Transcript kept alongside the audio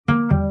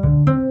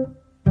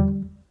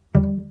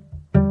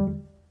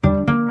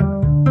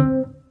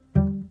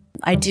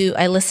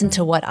I listen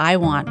to what I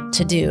want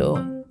to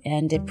do,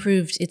 and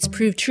it's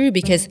proved true,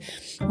 because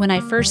when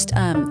I first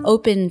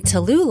opened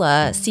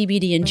Tallulah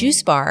CBD and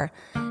Juicebar,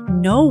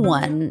 no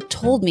one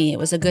told me it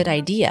was a good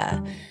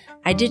idea.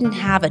 I didn't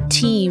have a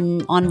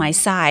team on my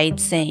side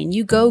saying,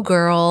 "You go,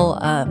 girl."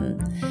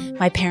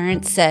 My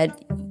parents said,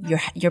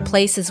 your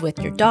place is with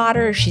your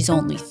daughter. She's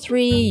only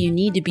 3. You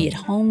need to be at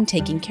home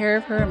taking care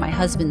of her. My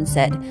husband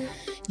said,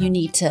 you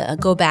need to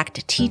go back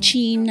to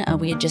teaching.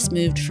 We had just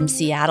moved from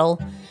Seattle.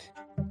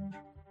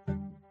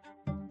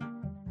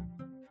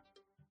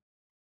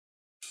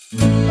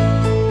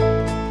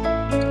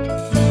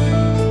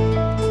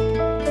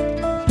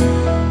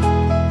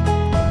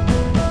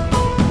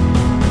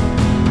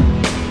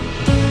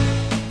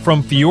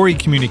 From Fiore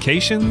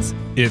Communications,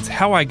 it's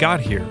How I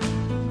Got Here,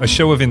 a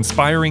show of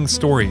inspiring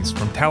stories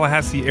from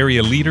Tallahassee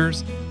area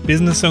leaders,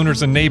 business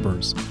owners, and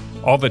neighbors,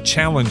 all the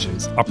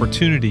challenges,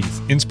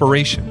 opportunities,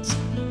 inspirations,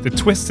 the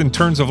twists and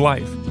turns of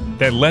life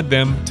that led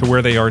them to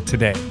where they are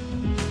today.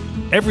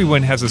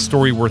 Everyone has a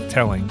story worth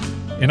telling,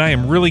 and I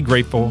am really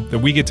grateful that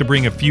we get to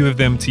bring a few of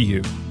them to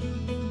you.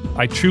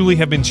 I truly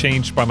have been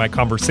changed by my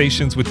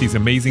conversations with these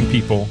amazing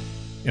people,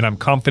 and I'm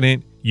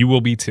confident you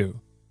will be too.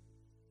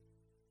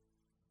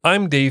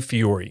 I'm Dave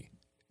Fiore,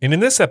 and in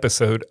this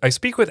episode, I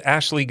speak with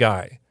Ashley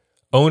Guy,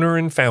 owner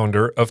and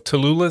founder of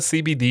Tallulah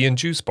CBD and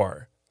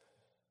Juicebar.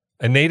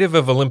 A native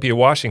of Olympia,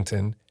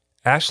 Washington,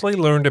 Ashley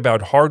learned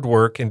about hard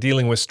work and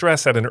dealing with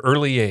stress at an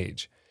early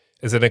age,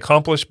 as an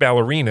accomplished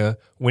ballerina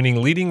winning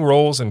leading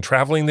roles and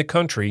traveling the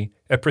country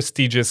at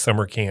prestigious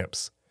summer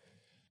camps.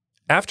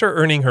 After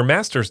earning her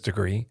master's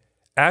degree,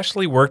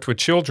 Ashley worked with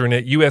children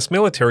at U.S.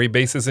 military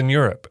bases in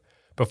Europe,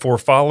 before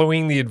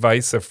following the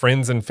advice of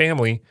friends and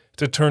family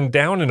to turn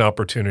down an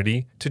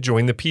opportunity to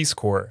join the Peace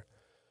Corps.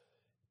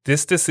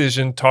 This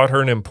decision taught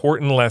her an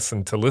important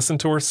lesson to listen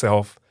to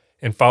herself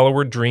and follow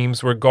her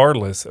dreams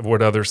regardless of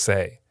what others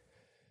say.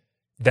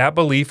 That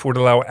belief would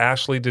allow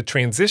Ashley to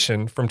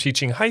transition from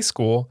teaching high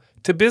school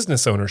to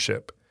business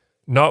ownership,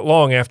 not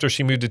long after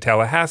she moved to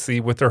Tallahassee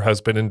with her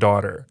husband and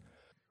daughter.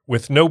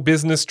 With no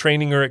business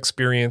training or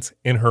experience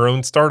in her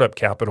own startup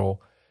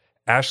capital,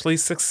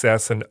 Ashley's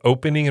success in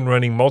opening and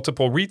running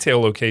multiple retail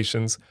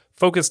locations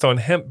focused on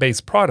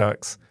hemp-based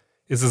products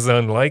is as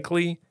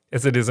unlikely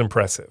as it is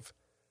impressive.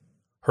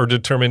 Her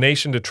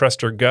determination to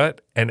trust her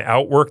gut and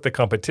outwork the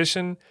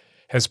competition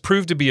has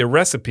proved to be a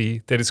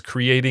recipe that is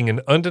creating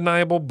an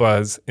undeniable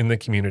buzz in the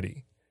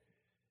community.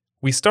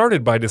 We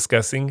started by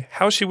discussing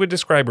how she would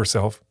describe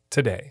herself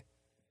today.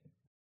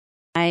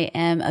 I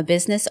am a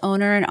business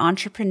owner and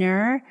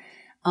entrepreneur,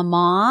 a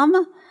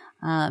mom,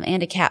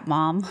 and a cat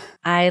mom.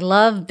 I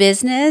love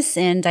business,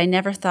 and I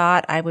never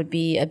thought I would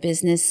be a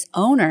business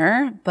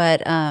owner,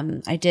 but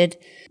I did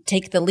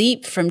take the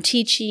leap from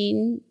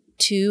teaching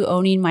to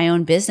owning my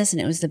own business,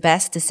 and it was the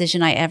best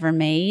decision I ever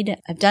made.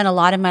 I've done a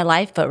lot in my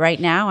life, but right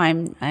now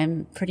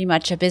I'm pretty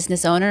much a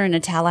business owner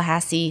in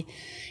Tallahassee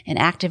and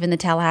active in the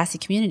Tallahassee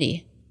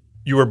community.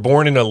 You were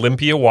born in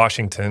Olympia,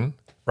 Washington,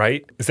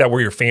 right? Is that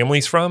where your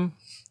family's from?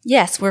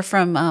 Yes, we're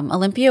from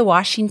Olympia,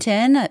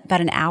 Washington,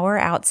 about an hour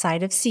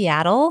outside of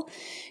Seattle.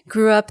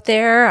 Grew up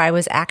there. I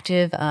was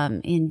active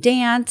in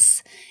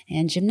dance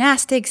and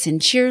gymnastics and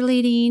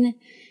cheerleading.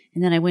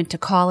 And then I went to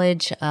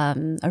college,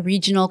 a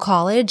regional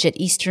college at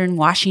Eastern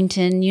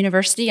Washington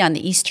University on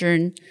the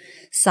eastern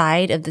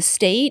side of the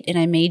state. And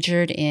I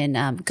majored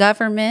in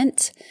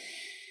government.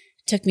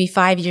 Took me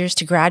 5 years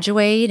to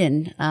graduate,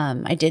 and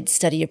I did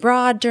study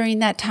abroad during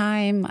that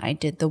time. I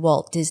did the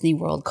Walt Disney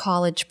World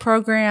College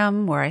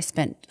program, where I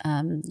spent,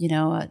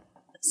 a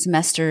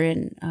semester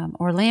in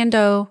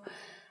Orlando.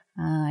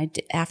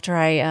 After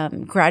I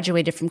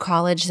graduated from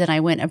college, then I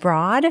went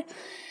abroad,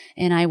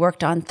 and I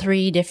worked on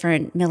 3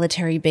 different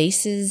military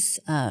bases,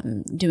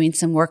 doing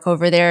some work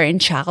over there in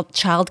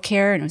child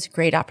care, and it was a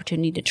great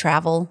opportunity to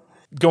travel.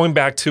 Going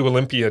back to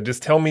Olympia,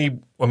 just tell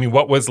me,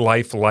 what was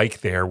life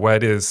like there?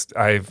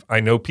 I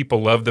know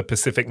people love the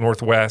Pacific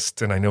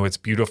Northwest, and I know it's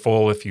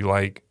beautiful if you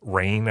like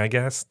rain, I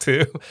guess,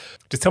 too.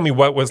 Just tell me,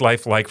 what was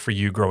life like for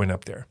you growing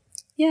up there?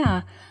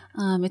 Yeah,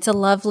 it's a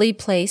lovely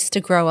place to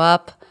grow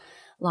up.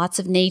 Lots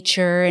of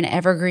nature and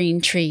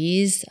evergreen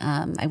trees.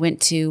 I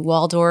went to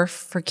Waldorf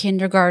for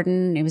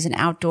kindergarten. It was an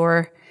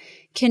outdoor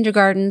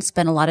kindergarten,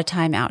 spent a lot of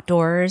time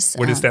outdoors.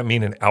 What does that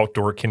mean, an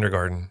outdoor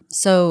kindergarten?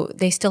 So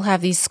they still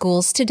have these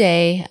schools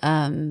today.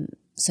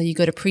 So you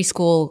go to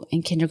preschool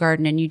and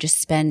kindergarten, and you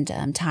just spend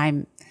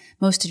time,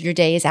 most of your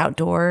day is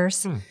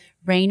outdoors,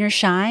 rain or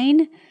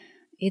shine.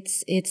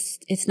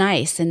 It's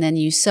nice. And then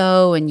you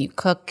sew and you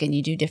cook and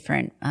you do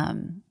different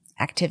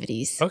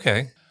activities.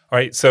 Okay. All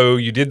right. So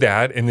you did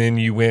that, and then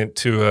you went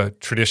to a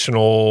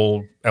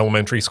traditional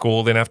elementary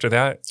school then after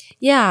that?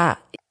 Yeah.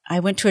 I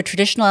went to a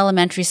traditional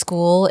elementary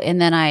school, and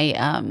then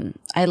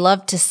I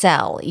loved to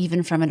sell,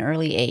 even from an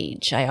early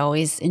age. I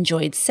always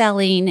enjoyed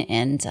selling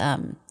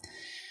and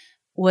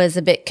was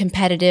a bit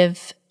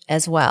competitive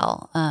as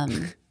well.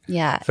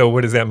 Yeah. So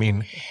what does that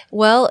mean?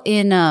 Well,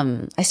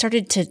 I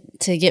started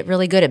to get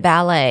really good at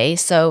ballet.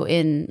 So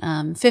in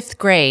 5th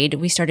grade,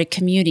 we started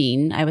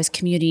commuting. I was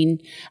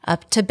commuting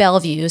up to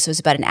Bellevue. So it was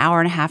about an hour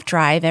and a half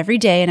drive every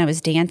day. And I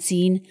was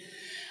dancing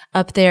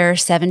up there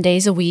 7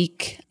 days a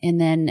week. And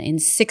then in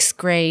 6th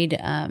grade,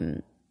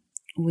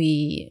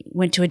 we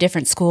went to a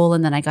different school,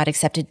 and then I got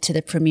accepted to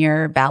the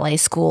premier ballet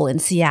school in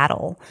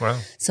Seattle. Wow.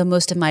 So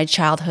most of my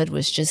childhood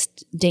was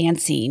just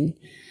dancing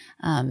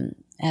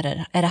at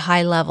a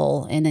high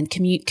level, and then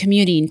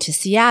commuting to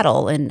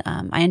Seattle. And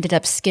I ended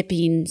up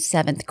skipping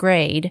 7th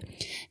grade,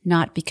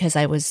 not because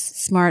I was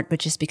smart, but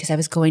just because I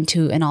was going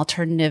to an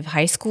alternative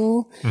high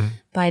school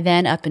by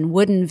then up in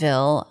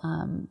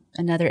Woodinville,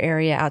 another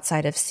area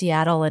outside of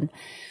Seattle, and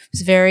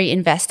was very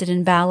invested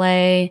in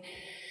ballet.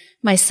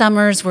 My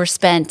summers were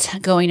spent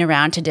going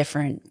around to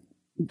different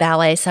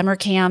ballet summer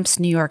camps,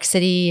 New York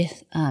City,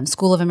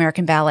 School of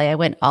American Ballet. I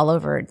went all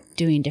over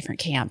doing different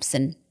camps,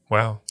 and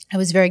wow. I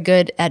was very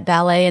good at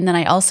ballet. And then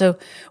I also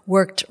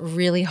worked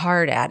really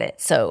hard at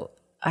it. So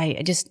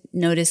I just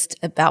noticed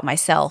about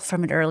myself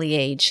from an early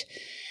age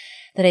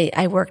that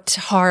I worked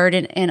hard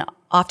and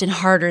often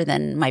harder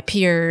than my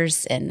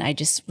peers. And I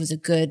just was a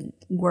good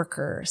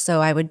worker.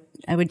 So I would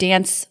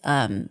dance,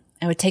 I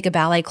would take a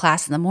ballet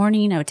class in the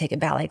morning. I would take a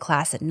ballet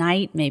class at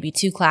night, maybe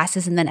 2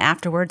 classes. And then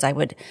afterwards, I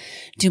would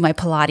do my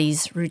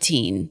Pilates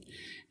routine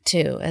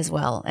too, as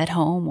well, at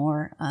home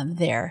or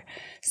there.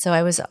 So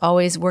I was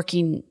always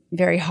working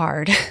very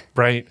hard.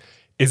 Right.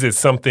 Is it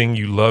something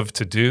you love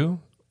to do?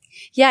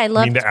 Yeah, I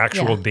loved the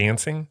actual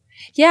dancing?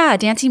 Yeah,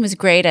 dancing was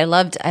great. I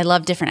loved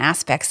different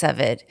aspects of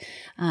it.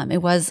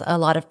 It was a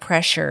lot of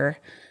pressure.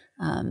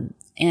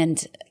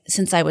 And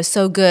since I was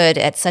so good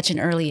at such an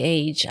early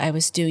age, I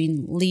was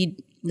doing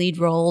lead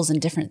roles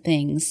and different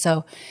things.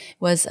 So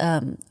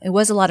it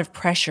was a lot of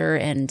pressure,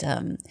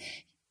 and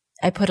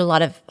I put a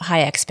lot of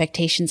high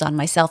expectations on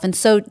myself, and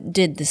so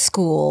did the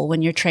school.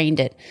 When you're trained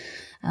at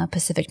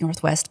Pacific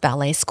Northwest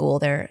Ballet School,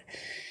 they're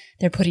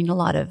putting a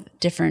lot of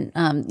different,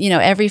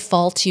 every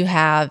fault you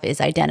have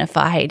is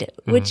identified,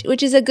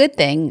 which is a good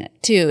thing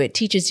too. It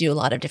teaches you a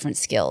lot of different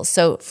skills.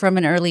 So from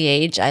an early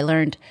age, I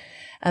learned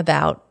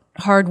about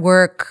hard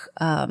work,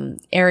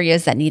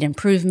 areas that need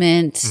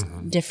improvement,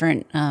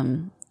 different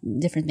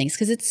things,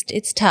 because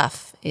it's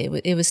tough.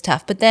 It was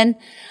tough. But then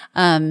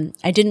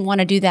I didn't want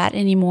to do that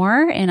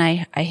anymore, and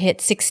I hit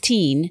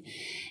 16,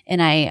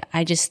 and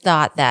I just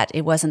thought that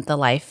it wasn't the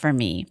life for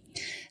me.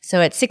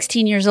 So at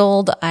 16 years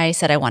old, I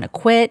said I want to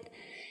quit,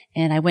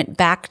 and I went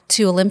back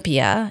to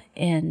Olympia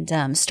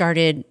and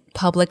started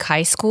public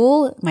high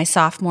school my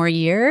sophomore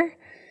year,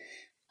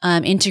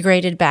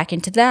 integrated back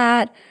into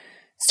that,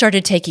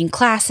 started taking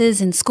classes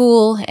in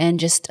school, and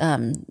just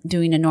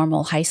doing a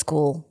normal high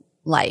school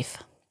life.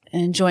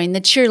 And joined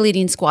the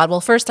cheerleading squad.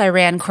 Well, first I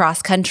ran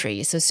cross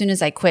country. So as soon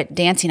as I quit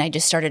dancing, I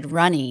just started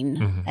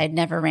running. I'd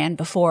never ran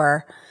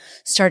before.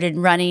 Started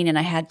running, and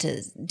I had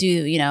to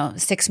do,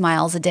 6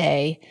 miles a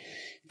day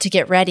to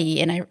get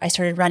ready. And I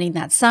started running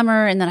that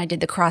summer, and then I did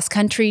the cross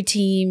country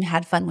team,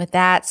 had fun with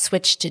that,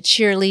 switched to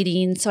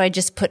cheerleading. So I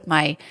just put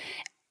my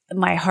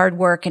hard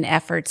work and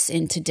efforts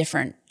into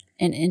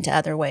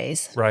other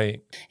ways.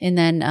 Right. And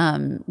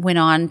then went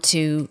on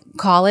to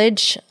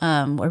college,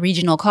 a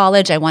regional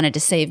college. I wanted to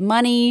save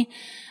money.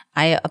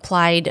 I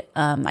applied.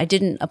 I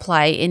didn't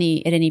apply at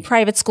any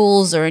private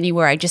schools or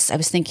anywhere. I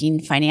was thinking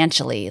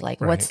financially,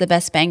 like what's the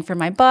best bang for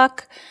my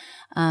buck?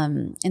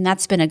 And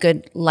that's been a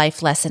good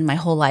life lesson my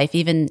whole life.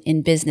 Even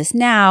in business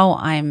now,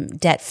 I'm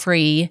debt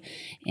free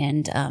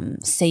and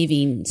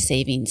saving.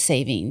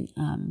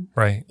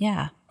 Right.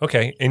 Yeah.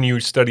 Okay. And you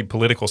studied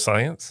political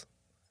science?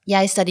 Yeah,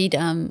 I studied,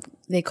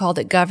 they called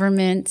it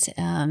government,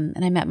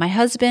 and I met my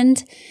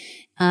husband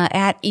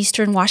at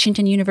Eastern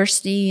Washington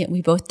University.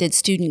 We both did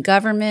student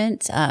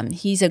government.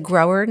 He's a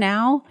grower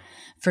now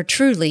for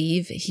True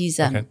Leave. He's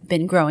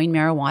been growing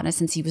marijuana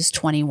since he was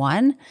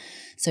 21.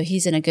 So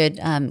he's in a good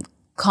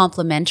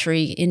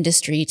complementary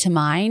industry to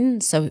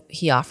mine. So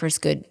he offers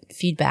good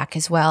feedback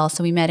as well.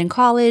 So we met in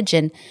college,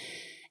 and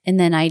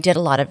then I did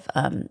a lot of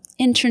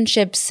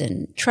internships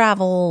and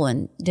travel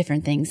and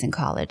different things in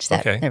college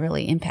that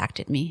really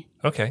impacted me.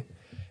 Okay.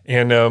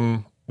 And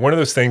one of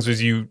those things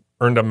was you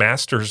earned a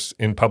master's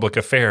in public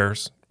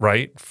affairs,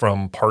 right,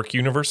 from Park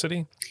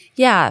University?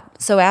 Yeah.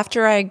 So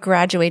after I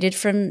graduated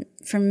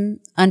from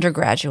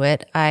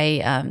undergraduate,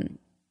 I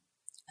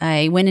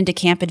went into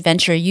Camp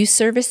Adventure Youth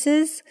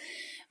Services,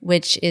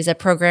 which is a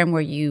program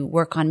where you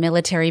work on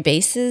military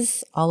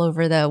bases all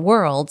over the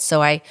world.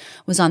 So I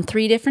was on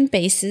 3 different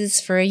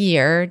bases for a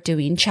year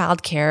doing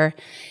childcare,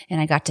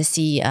 and I got to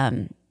see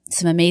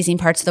some amazing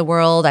parts of the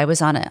world. I was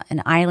on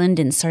an island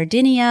in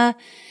Sardinia,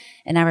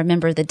 and I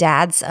remember the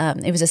dads,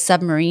 it was a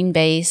submarine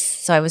base.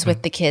 So I was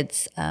with the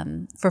kids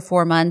for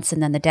 4 months, and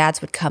then the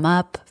dads would come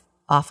up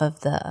off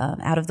of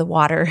out of the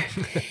water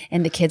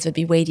and the kids would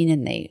be waiting,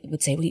 and they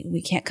would say,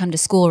 we can't come to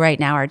school right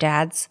now. Our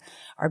dads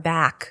are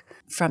back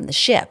from the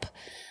ship.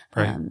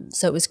 Right.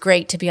 So it was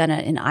great to be on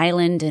an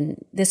island,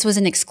 and this was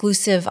an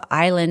exclusive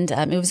island.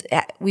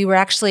 We were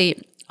actually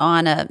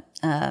on a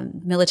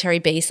military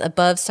base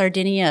above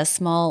Sardinia, a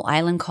small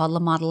island called La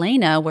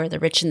Maddalena, where the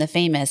rich and the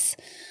famous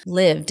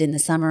lived in the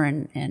summer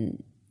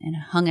and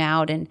hung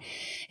out. And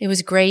it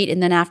was great.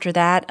 And then after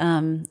that,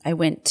 I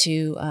went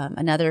to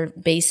another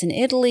base in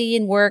Italy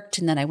and worked.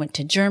 And then I went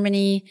to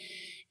Germany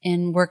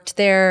and worked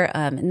there.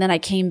 And then I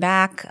came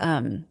back.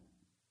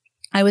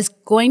 I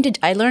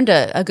learned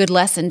a good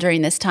lesson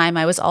during this time.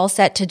 I was all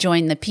set to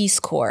join the Peace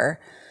Corps.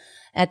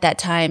 At that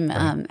time,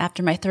 right.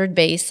 After my third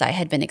base, I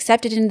had been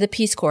accepted into the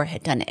Peace Corps,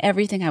 had done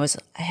everything. I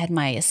had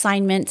my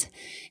assignment.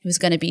 It was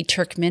going to be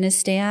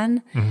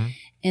Turkmenistan. Mm-hmm.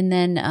 And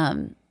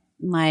then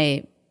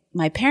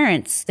my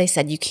parents, they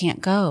said, you can't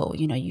go.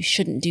 You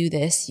shouldn't do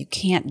this. You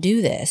can't do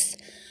this.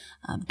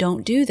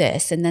 Don't do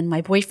this. And then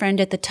my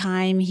boyfriend at the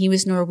time, he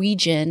was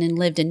Norwegian and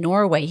lived in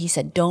Norway. He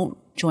said, don't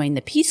join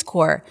the Peace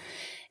Corps.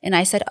 And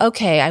I said,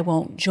 okay, I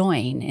won't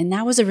join. And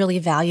that was a really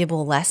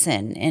valuable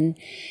lesson. And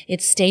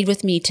it stayed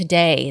with me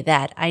today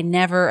that I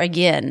never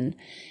again,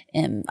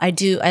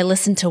 I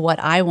listen to what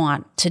I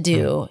want to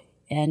do.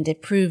 And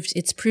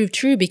it's proved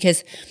true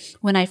because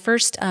when I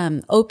first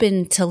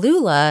opened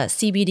Tallulah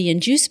CBD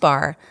and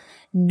Juicebar,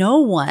 no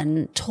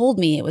one told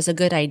me it was a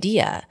good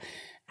idea.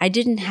 I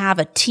didn't have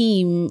a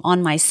team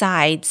on my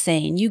side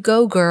saying, you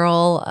go,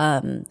 girl.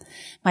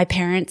 My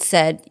parents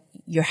said,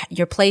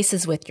 your place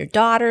is with your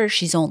daughter.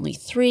 She's only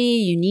 3.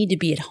 You need to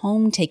be at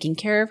home taking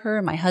care of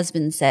her. My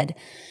husband said,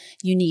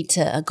 you need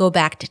to go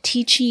back to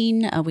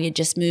teaching. We had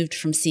just moved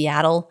from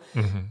Seattle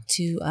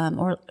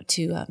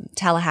to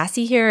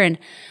Tallahassee here. And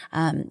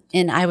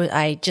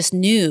I just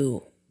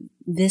knew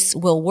this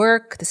will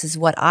work. This is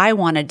what I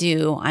want to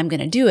do. I'm going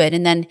to do it.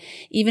 And then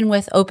even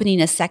with opening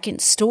a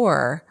second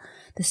store,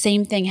 the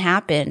same thing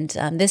happened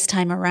this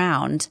time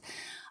around.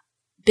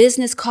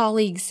 Business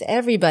colleagues,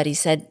 everybody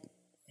said,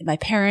 my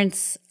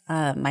parents,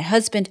 my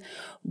husband,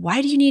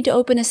 why do you need to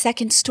open a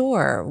second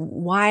store?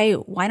 Why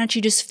don't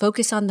you just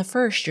focus on the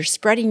first? You're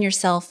spreading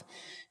yourself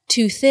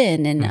too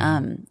thin,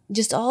 and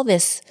just all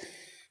this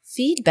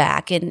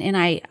feedback. And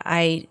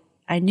I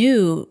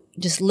knew,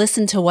 just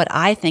listen to what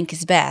I think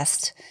is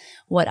best,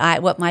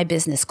 what my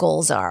business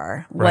goals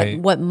are, right.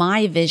 what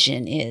my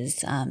vision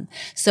is.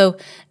 So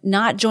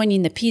not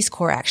joining the Peace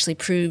Corps actually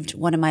proved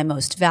one of my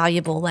most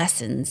valuable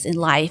lessons in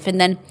life.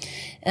 And then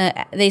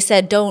they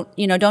said, don't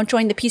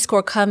join the Peace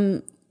Corps.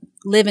 Come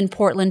live in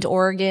Portland,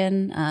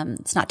 Oregon.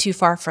 It's not too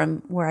far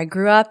from where I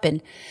grew up.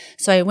 And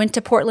so I went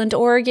to Portland,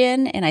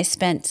 Oregon, and I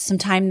spent some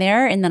time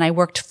there. And then I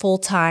worked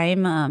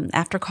full-time.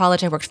 After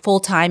college, I worked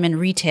full-time in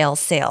retail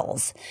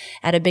sales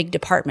at a big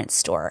department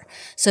store.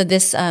 So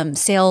this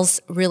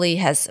sales really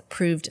has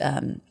proved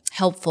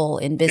helpful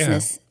in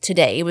business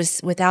today. It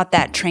was without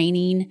that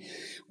training,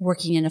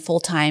 working in a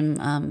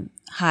full-time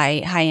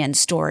high-end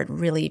store, it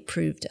really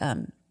proved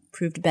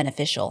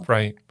beneficial.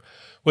 Right.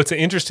 Well, it's an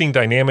interesting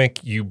dynamic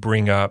you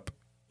bring up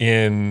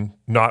in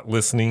not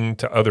listening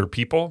to other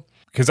people,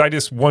 because I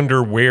just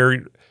wonder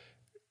where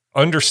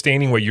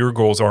understanding what your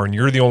goals are, and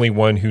you're the only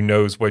one who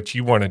knows what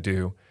you want to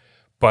do,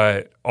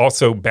 but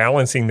also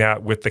balancing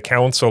that with the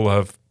counsel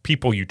of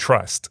people you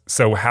trust.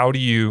 So how do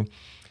you,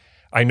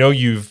 I know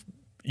you've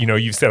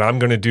said, I'm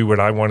going to do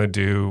what I want to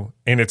do,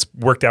 and it's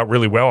worked out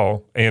really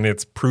well, and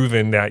it's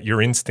proven that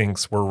your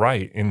instincts were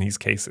right in these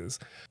cases.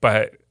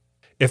 But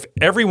if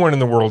everyone in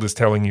the world is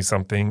telling you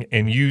something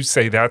and you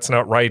say that's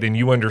not right and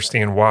you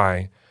understand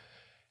why,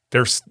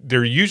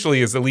 there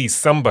usually is at least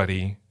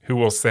somebody who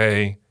will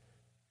say,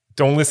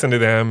 don't listen to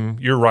them,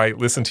 you're right,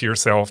 listen to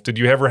yourself. Did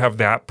you ever have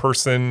that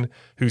person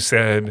who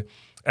said,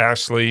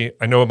 Ashley,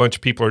 I know a bunch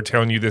of people are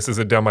telling you this is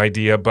a dumb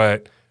idea,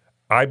 but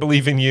I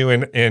believe in you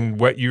and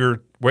what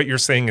you're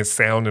saying is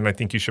sound, and I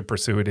think you should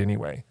pursue it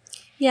anyway?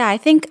 Yeah, I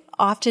think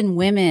often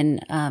women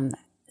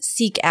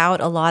seek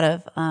out a lot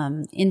of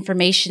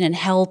information and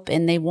help,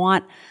 and they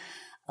want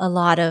a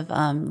lot of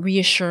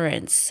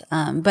reassurance.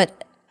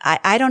 But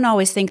I don't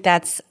always think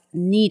that's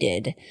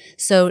needed.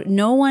 So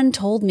no one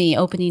told me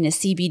opening a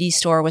CBD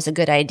store was a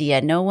good idea.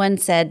 No one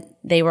said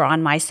they were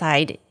on my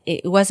side.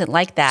 It wasn't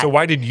like that. So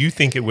why did you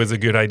think it was a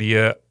good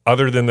idea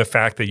other than the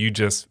fact that you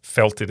just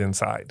felt it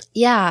inside?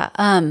 Yeah.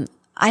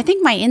 I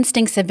think my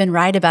instincts have been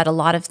right about a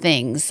lot of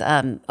things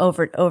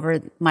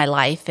over my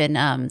life. And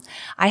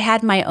I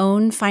had my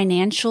own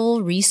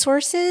financial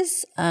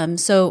resources.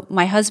 So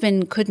my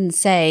husband couldn't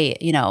say,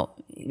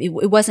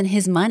 it wasn't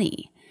his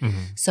money.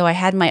 Mm-hmm. So I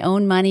had my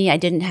own money. I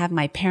didn't have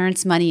my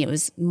parents' money. It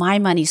was my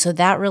money. So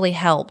that really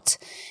helped,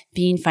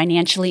 being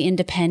financially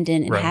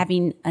independent and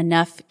having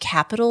enough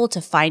capital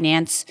to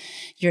finance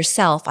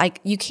yourself.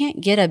 You can't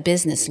get a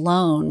business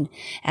loan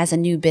as a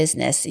new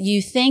business.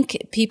 You think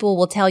people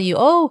will tell you,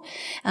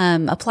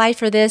 apply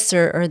for this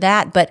or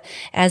that. But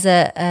as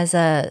a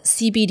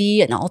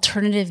CBD, an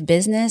alternative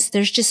business,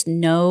 there's just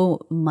no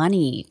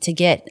money to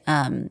get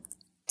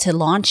to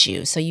launch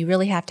you. So you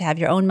really have to have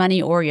your own money,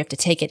 or you have to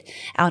take it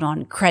out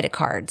on credit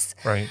cards.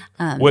 Right.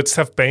 What's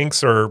tough,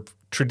 banks are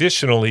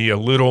traditionally a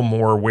little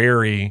more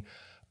wary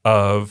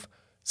of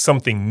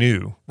something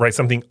new, right?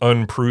 Something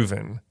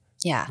unproven.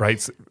 Yeah.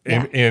 Right.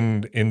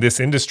 And this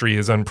industry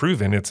is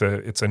unproven. It's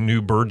a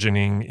new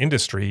burgeoning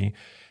industry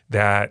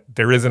that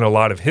there isn't a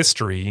lot of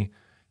history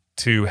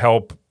to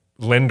help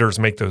lenders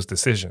make those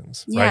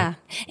decisions. Yeah. Right?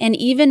 And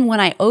even when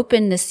I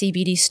opened the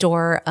CBD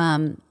store,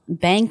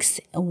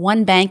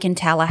 one bank in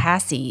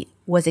Tallahassee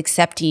was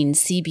accepting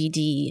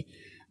CBD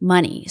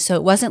money. So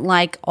it wasn't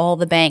like all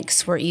the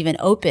banks were even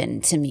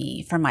open to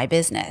me for my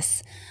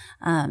business.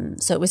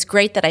 So it was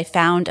great that I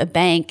found a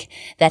bank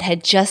that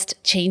had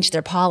just changed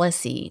their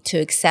policy to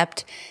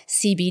accept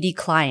CBD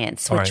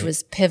clients, which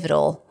was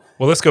pivotal.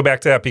 Well, let's go back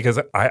to that because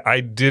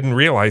I didn't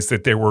realize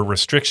that there were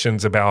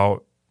restrictions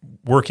about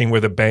working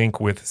with a bank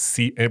with a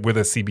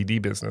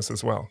CBD business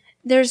as well.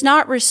 There's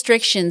not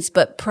restrictions,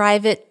 but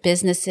private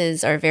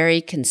businesses are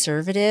very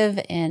conservative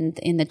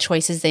in the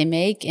choices they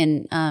make.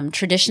 And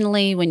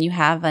traditionally, when you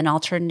have an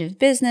alternative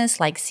business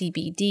like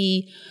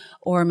CBD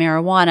or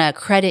marijuana,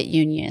 credit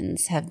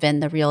unions have been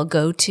the real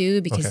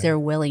go-to because they're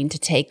willing to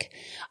take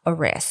a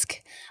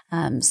risk.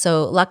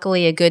 So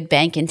luckily, a good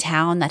bank in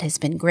town that has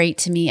been great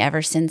to me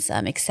ever since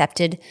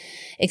accepted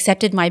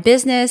my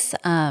business.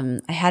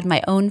 I had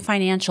my own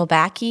financial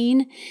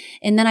backing,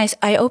 and then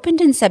I opened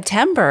in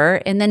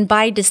September, and then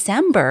by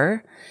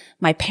December,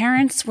 my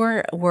parents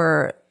were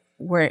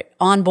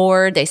on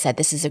board. They said,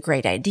 "This is a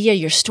great idea.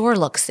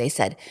 They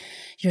said,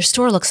 your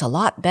store looks a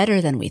lot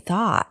better than we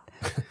thought."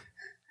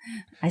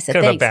 I said,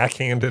 kind of thanks. a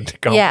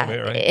backhanded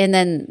compliment, right? And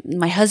then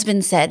my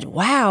husband said,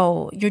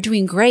 "Wow, you're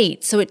doing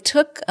great." So it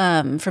took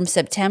from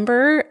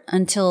September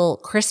until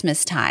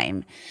Christmas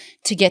time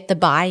to get the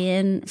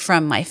buy-in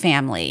from my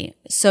family.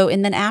 So,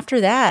 and then after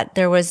that,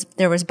 there was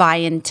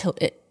buy-in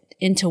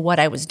into what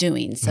I was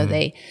doing. So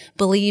they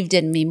believed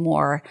in me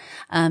more.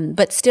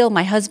 But still,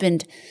 my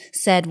husband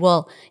said,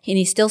 well, and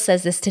he still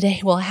says this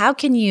today, well, how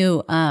can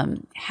you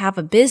have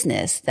a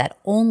business that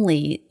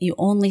you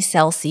only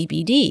sell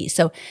CBD?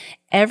 So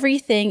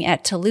everything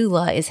at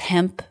Tallulah is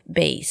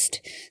hemp-based.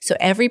 So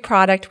every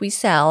product we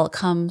sell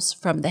comes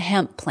from the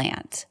hemp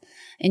plant.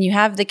 And you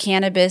have the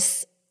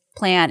cannabis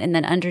plant, and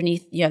then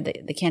underneath, you have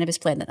the cannabis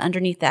plant, and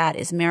underneath that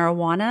is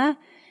marijuana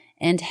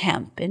and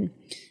hemp. And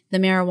the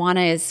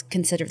marijuana is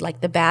considered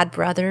like the bad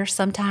brother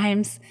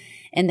sometimes,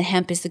 and the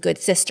hemp is the good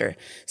sister.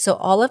 So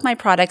all of my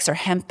products are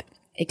hemp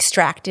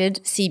extracted,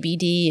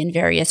 CBD in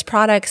various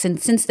products.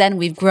 And since then,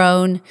 we've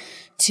grown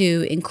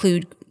to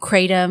include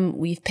kratom.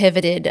 We've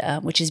pivoted,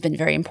 which has been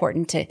very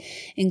important, to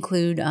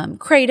include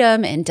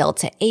kratom and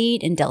Delta-8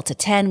 and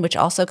Delta-10, which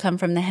also come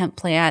from the hemp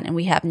plant. And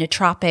we have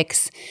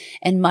nootropics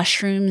and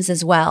mushrooms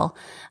as well.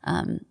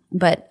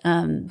 But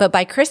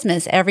by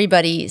Christmas,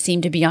 everybody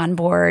seemed to be on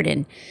board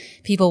and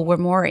people were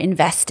more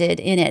invested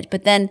in it.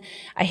 But then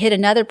I hit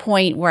another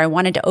point where I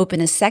wanted to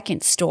open a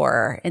second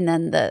store, and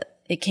then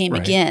it came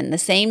again. The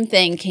same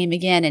thing came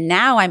again. And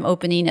now I'm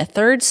opening a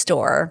third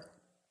store,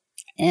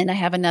 and I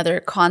have another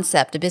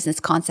concept, a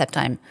business concept.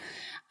 I'm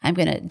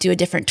going to do a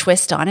different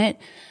twist on it,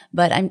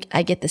 but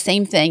I get the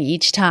same thing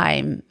each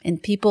time.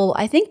 And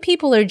I think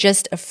people are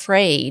just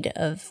afraid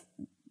of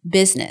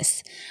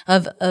business,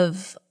 of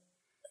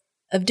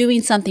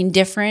doing something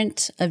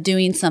different, of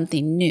doing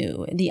something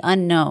new, the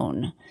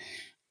unknown.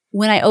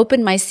 When I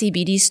opened my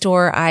CBD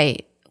store,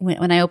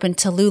 when I opened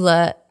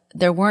Tallulah,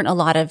 there weren't a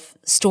lot of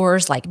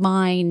stores like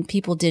mine.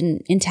 People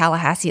in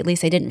Tallahassee, at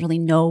least, they didn't really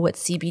know what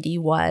CBD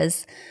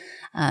was.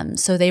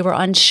 So they were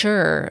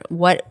unsure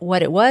what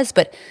it was.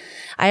 But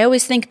I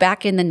always think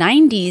back in the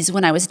 90s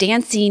when I was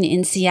dancing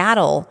in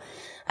Seattle,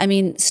 I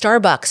mean,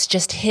 Starbucks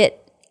just hit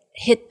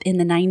in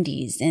the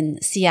 90s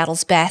and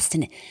Seattle's best.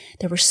 And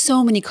there were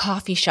so many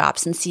coffee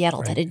shops in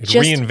Seattle that had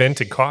just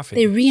reinvented coffee.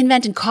 They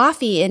reinvented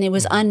coffee, and it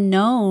was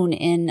unknown.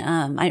 And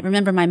I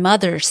remember my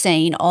mother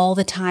saying all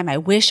the time, I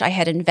wish I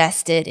had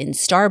invested in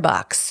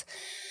Starbucks.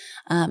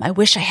 I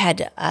wish I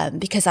had,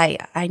 because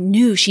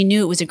she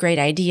knew it was a great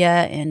idea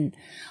and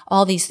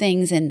all these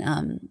things.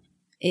 And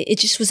it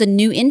just was a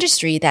new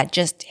industry that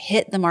just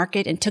hit the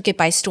market and took it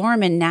by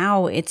storm. And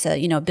now it's a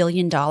 $1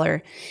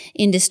 billion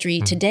industry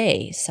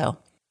today. So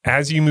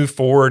as you move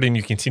forward and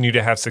you continue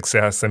to have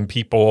success and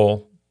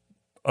people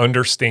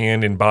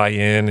understand and buy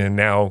in and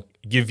now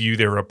give you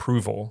their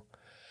approval,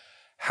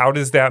 how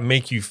does that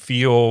make you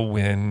feel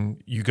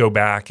when you go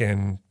back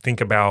and think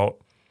about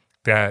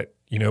that,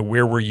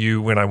 where were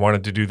you when I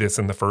wanted to do this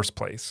in the first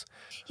place?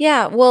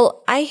 Yeah,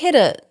 well,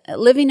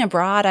 living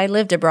abroad. I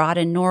lived abroad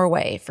in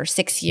Norway for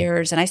 6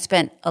 years, and I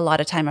spent a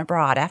lot of time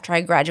abroad. After I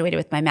graduated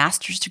with my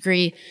master's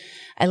degree,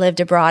 I lived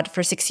abroad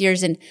for 6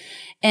 years.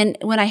 And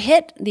when I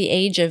hit the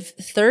age of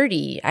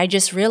 30, I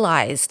just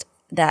realized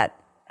that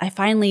I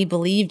finally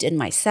believed in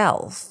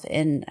myself,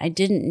 and I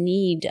didn't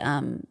need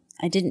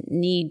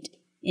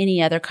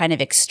any other kind of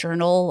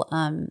external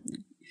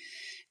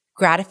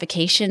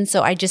gratification.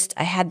 So I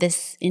had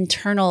this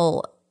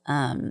internal,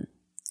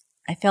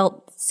 I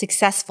felt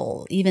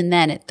successful even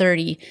then at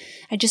 30.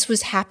 I just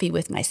was happy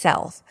with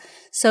myself.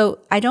 So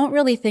I don't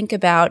really think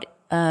about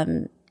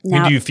now.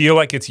 And do you feel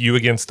like it's you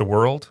against the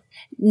world?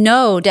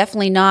 No,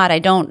 definitely not. I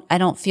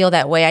don't feel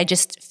that way. I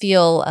just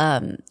feel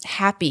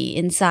happy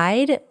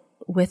inside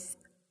with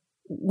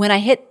when I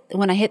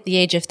hit the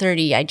age of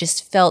 30, I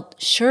just felt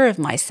sure of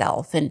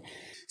myself. And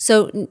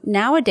so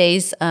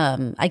nowadays,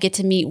 I get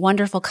to meet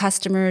wonderful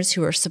customers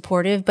who are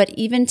supportive. But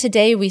even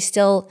today,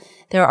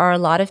 there are a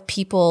lot of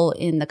people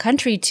in the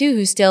country too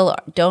who still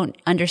don't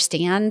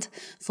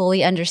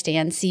fully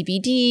understand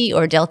CBD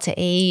or Delta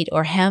 8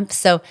 or hemp.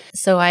 So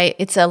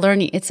it's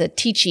a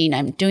teaching.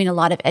 I'm doing a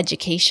lot of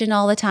education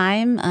all the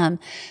time.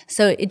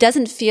 So it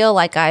doesn't feel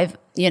like I've,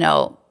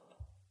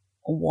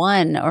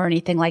 won or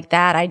anything like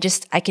that.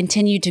 I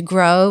continue to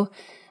grow.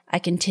 I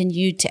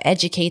continue to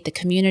educate the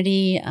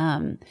community.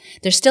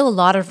 There's still a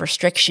lot of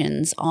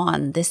restrictions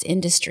on this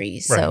industry.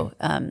 So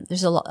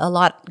there's a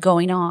lot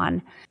going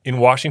on. In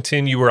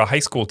Washington, you were a high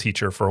school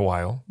teacher for a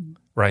while,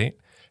 right?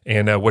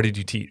 And what did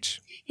you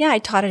teach? Yeah, I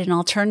taught at an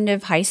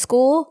alternative high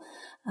school,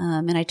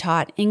 and I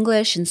taught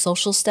English and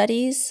social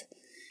studies.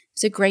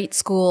 It's a great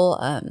school.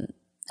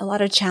 A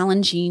lot of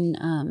challenging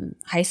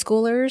high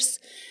schoolers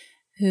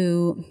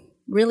who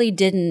really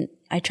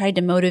I tried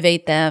to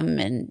motivate them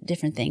and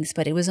different things,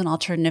 but it was an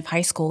alternative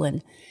high school,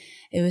 and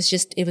it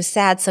was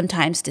sad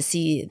sometimes to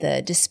see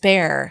the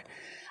despair.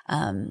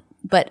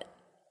 But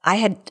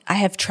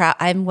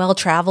I'm well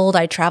traveled.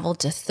 I traveled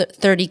to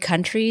 30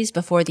 countries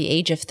before the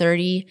age of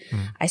 30.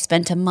 I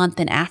spent a month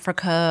in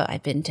Africa.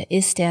 I've been to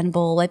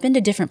Istanbul. I've been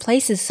to different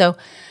places. So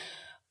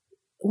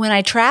when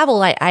I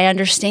travel, I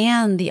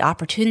understand the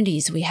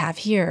opportunities we have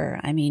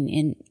here. I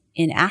mean,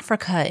 in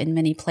Africa, in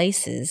many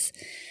places,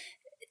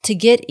 to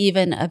get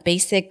even a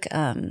basic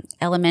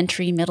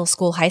elementary, middle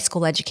school, high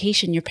school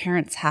education, your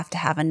parents have to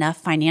have enough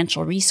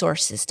financial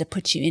resources to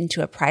put you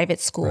into a private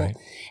school. Right.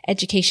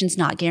 Education's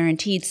not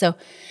guaranteed. So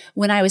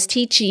when I was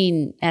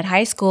teaching at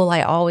high school,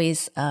 I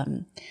always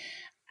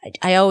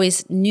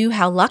knew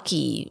how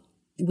lucky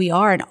we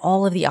are in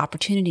all of the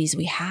opportunities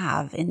we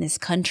have in this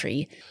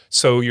country.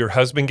 So your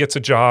husband gets a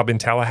job in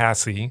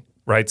Tallahassee,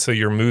 right? So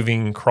you're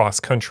moving cross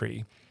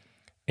country.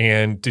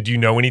 And did you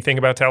know anything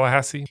about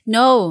Tallahassee?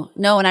 No.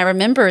 And I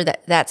remember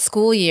that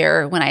school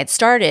year when I had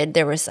started,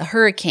 there was a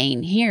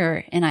hurricane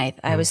here. And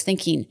I was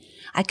thinking,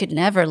 I could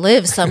never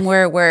live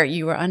somewhere where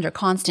you were under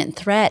constant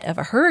threat of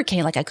a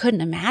hurricane. Like I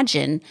couldn't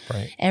imagine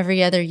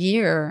every other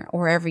year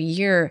or every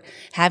year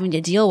having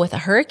to deal with a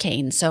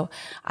hurricane. So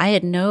I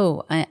had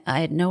no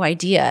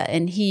idea.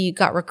 And he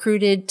got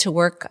recruited to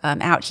work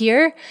out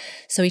here.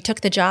 So he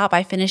took the job.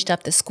 I finished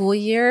up the school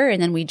year,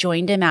 and then we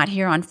joined him out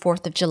here on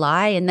 4th of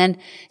July. And then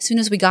as soon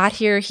as we got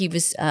here, he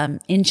was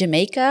in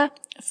Jamaica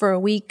for a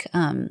week,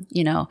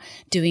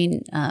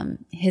 doing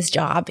his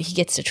job. He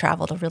gets to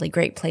travel to really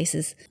great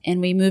places.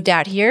 And we moved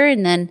out here,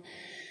 and then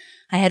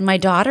I had my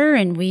daughter,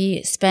 and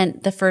we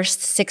spent the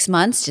first 6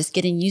 months just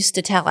getting used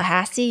to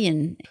Tallahassee.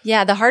 And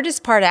yeah, the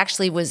hardest part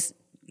actually was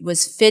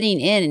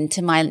fitting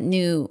into my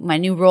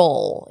new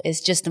role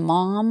as just a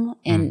mom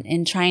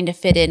and trying to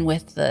fit in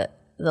with the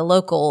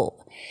local.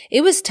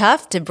 It was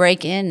tough to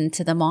break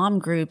into the mom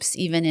groups,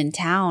 even in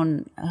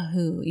town,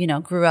 who,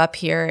 grew up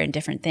here and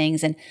different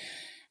things. And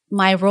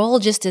my role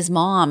just as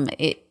mom,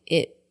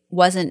 it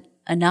wasn't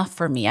enough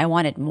for me. I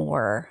wanted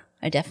more.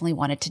 I definitely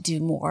wanted to do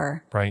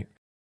more. Right.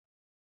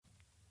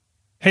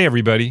 Hey,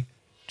 everybody.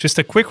 Just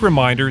a quick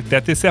reminder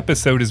that this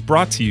episode is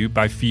brought to you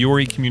by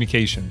Fiore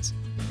Communications.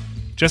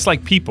 Just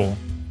like people,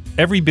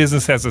 every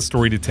business has a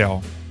story to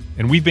tell,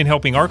 and we've been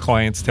helping our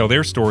clients tell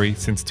their story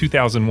since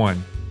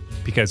 2001,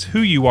 because who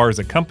you are as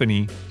a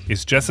company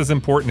is just as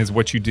important as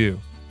what you do.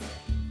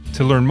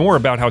 To learn more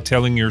about how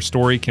telling your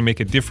story can make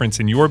a difference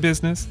in your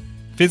business,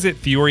 visit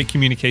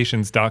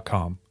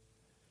fiorecommunications.com.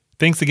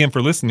 Thanks again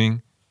for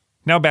listening.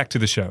 Now back to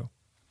the show.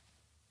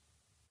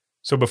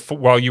 So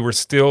while you were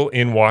still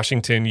in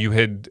Washington, you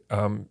had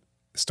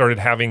started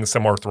having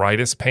some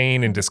arthritis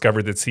pain and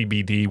discovered that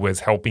CBD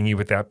was helping you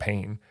with that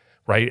pain,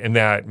 right? And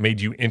that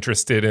made you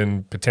interested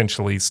in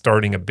potentially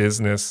starting a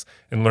business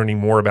and learning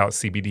more about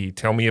CBD.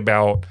 Tell me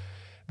about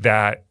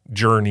that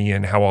journey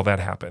and how all that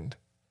happened.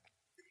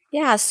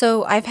 Yeah,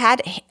 so I've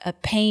had a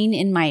pain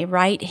in my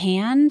right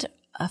hand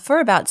for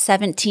about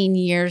 17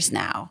 years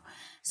now.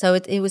 So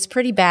it was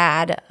pretty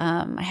bad.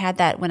 I had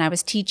that when I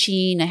was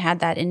teaching. I had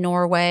that in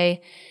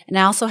Norway. And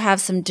I also have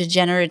some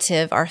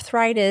degenerative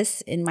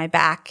arthritis in my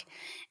back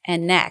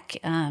and neck.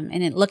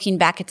 And looking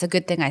back, it's a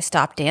good thing I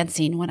stopped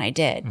dancing when I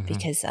did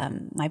because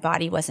my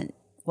body wasn't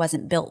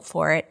built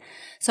for it.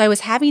 So I was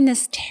having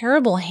this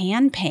terrible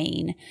hand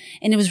pain,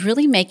 and it was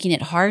really making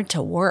it hard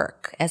to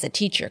work as a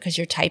teacher because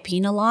you're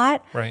typing a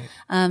lot. Right.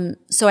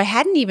 So I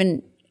hadn't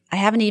even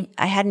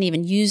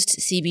used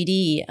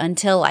CBD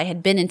until I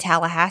had been in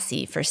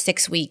Tallahassee for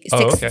 6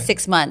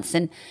 months.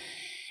 And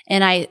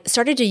I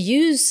started to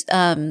use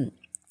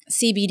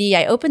CBD.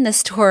 I opened the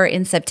store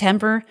in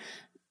September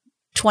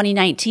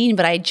 2019,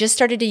 but I just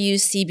started to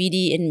use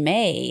CBD in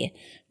May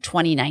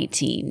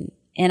 2019.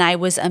 And I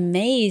was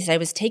amazed. I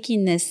was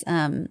taking this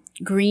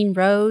Green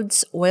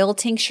Roads oil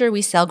tincture.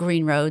 We sell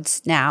Green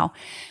Roads now.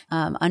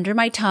 Under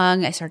my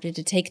tongue, I started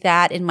to take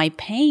that, and my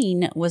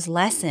pain was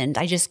lessened.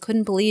 I just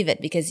couldn't believe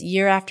it because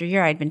year after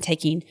year I'd been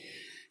taking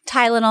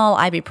Tylenol,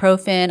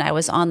 ibuprofen. I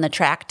was on the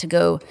track to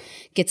go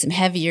get some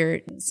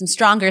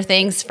stronger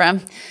things from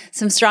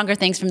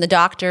the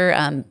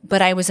doctor.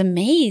 But I was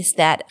amazed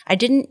that I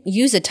didn't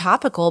use a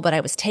topical, but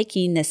I was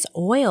taking this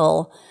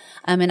oil.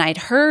 And I'd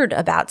heard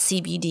about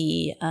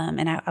CBD,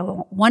 and I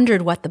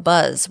wondered what the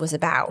buzz was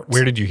about.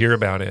 Where did you hear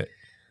about it?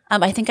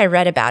 I think I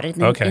read about it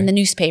in the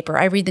newspaper.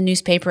 I read the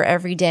newspaper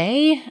every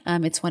day.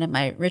 It's one of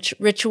my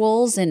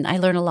rituals, and I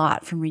learn a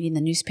lot from reading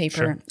the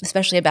newspaper,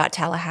 especially about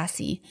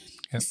Tallahassee.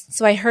 Yep.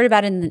 So I heard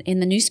about it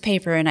in the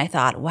newspaper, and I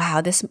thought,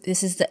 wow, this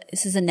is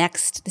the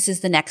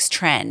next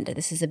trend.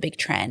 This is a big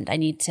trend. I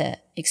need to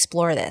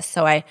explore this.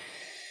 So I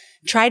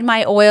tried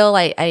my oil.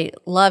 I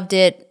loved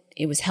it.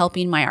 It was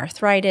helping my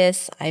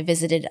arthritis. I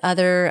visited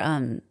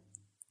other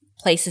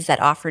places that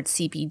offered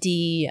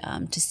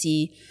CBD to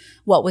see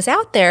what was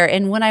out there.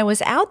 And when I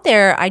was out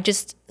there, I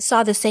just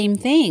saw the same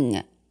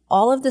thing.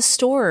 All of the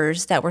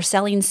stores that were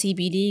selling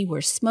CBD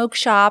were smoke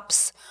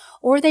shops,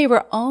 or they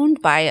were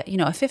owned by a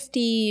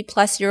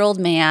 50-plus-year-old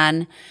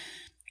man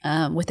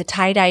with a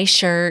tie-dye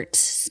shirt,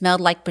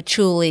 smelled like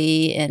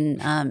patchouli, and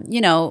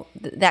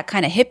that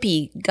kind of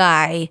hippie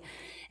guy.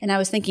 And I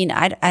was thinking,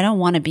 I don't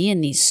want to be in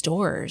these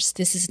stores.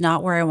 This is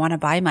not where I want to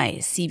buy my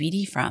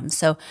CBD from.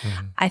 So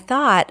I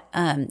thought,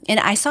 and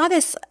I saw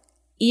this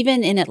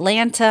even in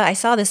Atlanta. I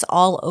saw this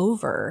all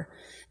over,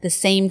 the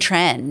same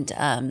trend.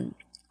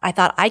 I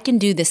thought, I can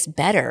do this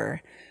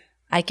better.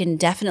 I can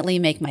definitely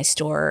make my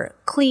store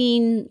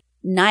clean,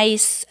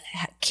 nice,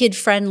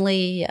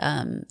 kid-friendly.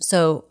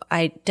 So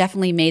I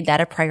definitely made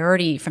that a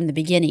priority from the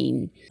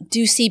beginning.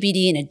 Do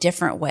CBD in a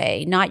different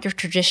way, not your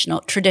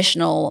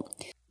traditional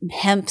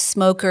hemp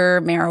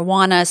smoker,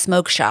 marijuana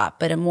smoke shop,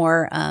 but a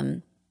more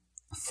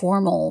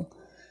formal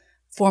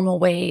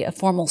way, a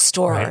formal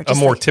store. Right. A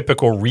more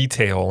typical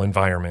retail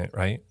environment,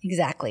 right?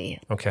 Exactly.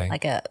 Okay.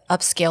 Like a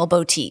upscale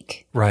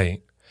boutique.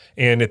 Right.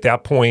 And at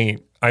that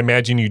point, I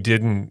imagine you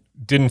didn't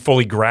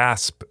fully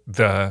grasp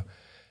the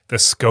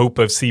scope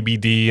of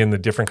CBD and the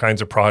different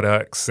kinds of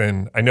products.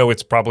 And I know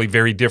it's probably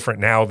very different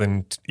now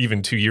than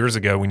even 2 years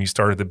ago when you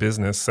started the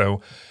business.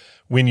 So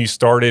when you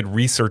started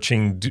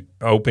researching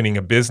opening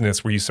a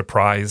business, were you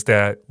surprised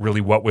at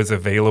really what was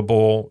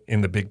available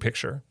in the big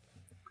picture?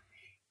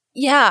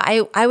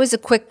 Yeah, I was a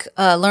quick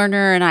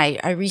learner, and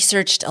I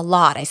researched a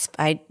lot.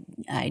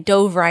 I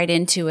dove right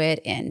into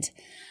it, and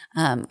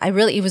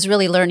it was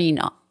really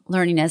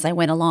learning as I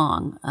went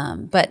along.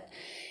 But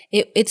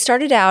it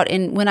started out,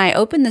 and when I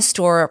opened the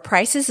store,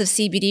 prices of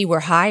CBD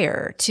were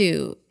higher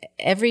too.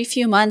 Every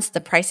few months, the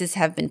prices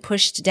have been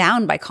pushed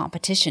down by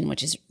competition,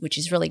 which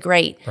is really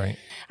great. Right.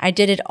 I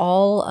did it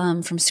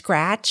all from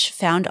scratch,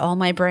 found all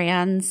my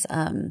brands,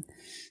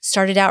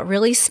 started out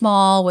really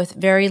small with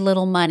very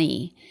little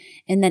money.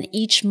 And then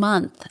each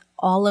month,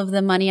 all of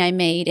the money I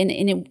made,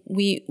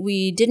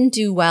 we didn't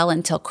do well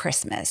until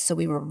Christmas. So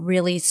we were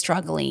really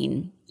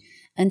struggling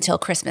until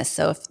Christmas.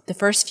 So the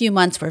first few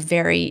months were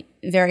very,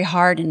 very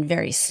hard and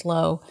very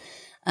slow.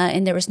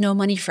 And there was no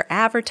money for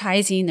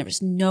advertising. There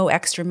was no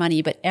extra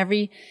money, but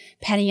every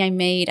penny I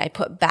made, I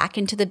put back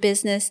into the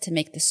business to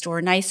make the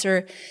store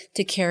nicer,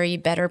 to carry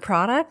better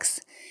products.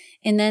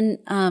 And then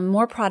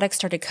more products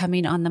started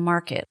coming on the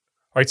market.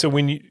 All right. So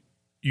when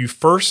you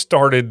first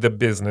started the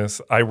business,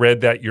 I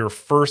read that your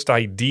first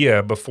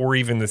idea before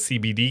even the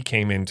CBD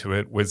came into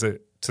it was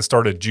to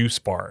start a juice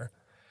bar.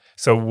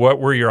 So what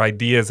were your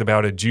ideas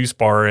about a juice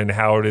bar, and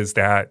how does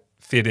that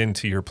fit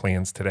into your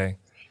plans today?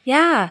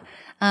 Yeah.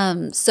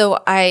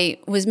 So I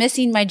was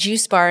missing my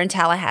juice bar in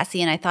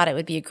Tallahassee, and I thought it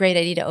would be a great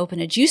idea to open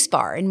a juice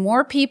bar, and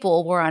more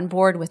people were on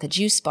board with a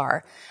juice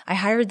bar. I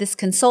hired this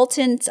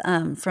consultant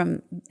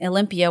from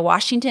Olympia,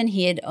 Washington.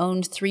 He had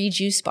owned 3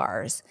 juice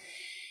bars,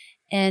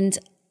 and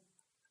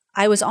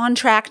I was on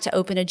track to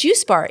open a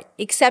juice bar,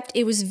 except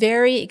it was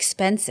very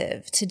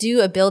expensive to do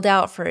a build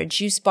out for a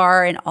juice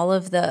bar and all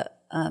of the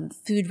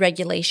food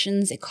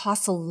regulations. It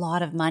costs a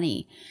lot of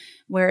money,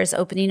 whereas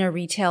opening a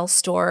retail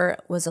store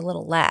was a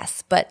little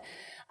less. But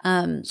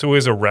so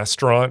as a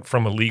restaurant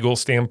from a legal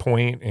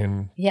standpoint,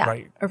 and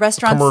a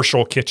restaurant,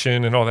 commercial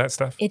kitchen and all that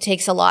stuff, it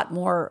takes a lot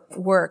more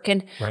work.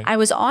 And I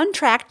was on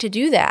track to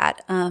do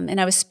that. And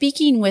I was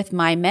speaking with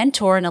my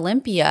mentor in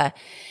Olympia,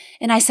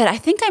 and I said, I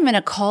think I'm going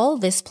to call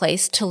this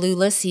place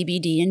Tallulah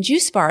CBD and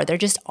Juicebar. There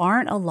just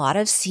aren't a lot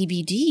of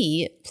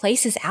CBD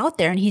places out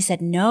there. And he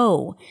said,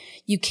 no,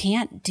 you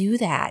can't do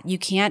that. You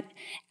can't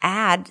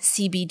add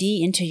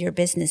CBD into your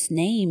business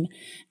name.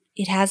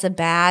 It has a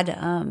bad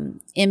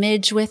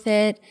image with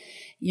it.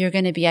 You're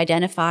going to be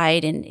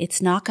identified, and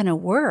it's not going to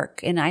work.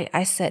 And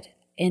I said,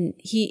 and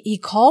he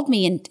called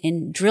me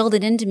and drilled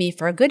it into me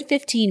for a good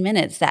 15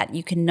 minutes that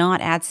you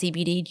cannot add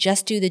CBD,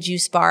 just do the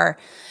juice bar.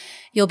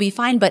 You'll be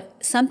fine.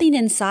 But something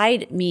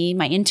inside me,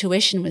 my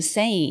intuition was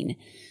saying,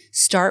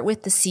 start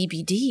with the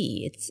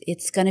CBD.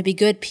 It's going to be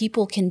good.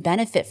 People can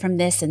benefit from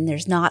this, and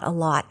there's not a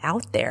lot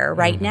out there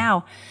right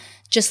now.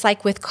 Just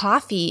like with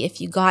coffee, if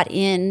you got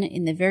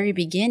in the very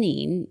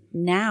beginning,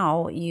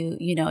 now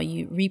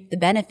you reap the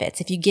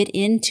benefits. If you get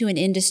into an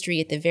industry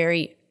at the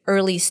very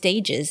early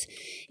stages,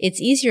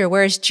 it's easier.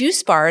 Whereas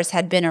juice bars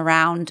had been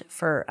around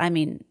for,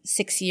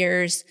 6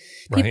 years.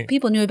 Right.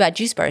 People knew about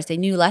juice bars. They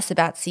knew less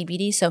about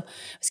CBD. So I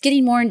was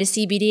getting more into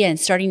CBD and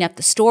starting up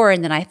the store.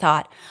 And then I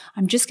thought,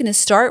 I'm just going to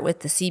start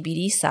with the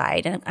CBD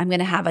side. And I'm going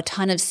to have a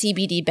ton of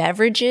CBD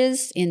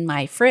beverages in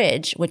my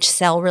fridge, which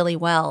sell really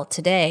well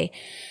today.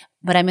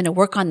 But I'm going to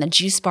work on the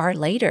juice bar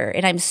later.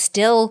 And I'm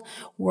still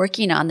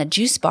working on the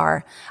juice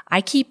bar. I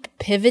keep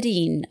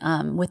pivoting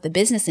with the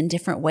business in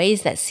different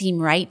ways that seem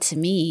right to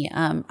me.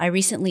 I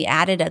recently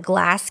added a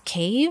glass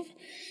cave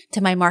to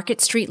my Market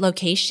Street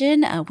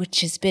location, which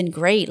has been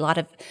great. A lot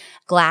of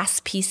glass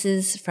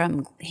pieces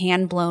from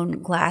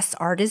hand-blown glass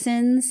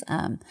artisans.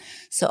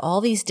 So all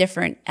these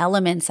different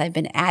elements I've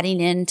been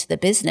adding into the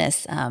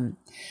business.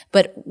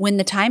 But when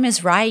the time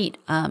is right,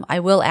 I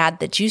will add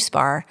the juice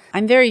bar.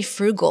 I'm very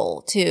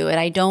frugal too, and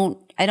I don't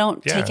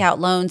take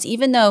out loans,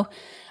 even though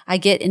I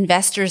get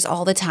investors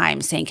all the time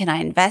saying, "Can I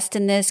invest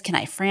in this? Can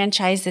I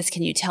franchise this?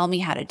 Can you tell me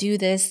how to do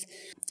this?"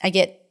 I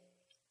get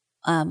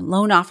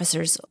loan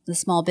officers. The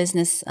Small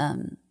Business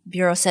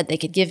Bureau said they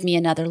could give me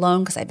another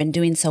loan because I've been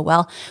doing so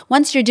well.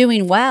 Once you're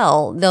doing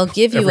well, they'll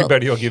give you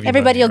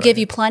everybody will give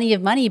you plenty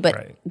of money.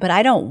 But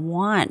I don't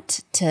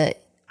want to.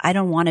 I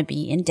don't want to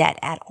be in debt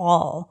at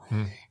all.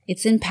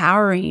 It's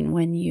empowering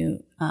when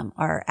you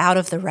are out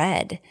of the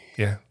red.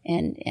 Yeah.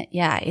 And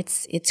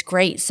it's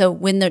great. So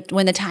when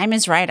the time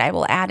is right, I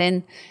will add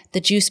in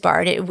the juice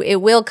bar.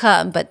 It will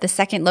come, but the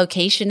second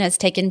location has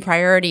taken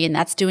priority, and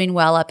that's doing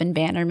well up in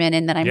Bannerman.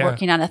 And then I'm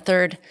working on a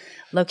third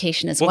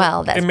location as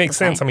well. It makes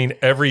sense. I mean,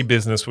 every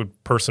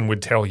person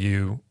would tell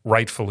you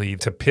rightfully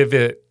to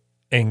pivot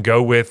and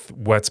go with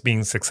what's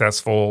being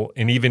successful.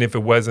 And even if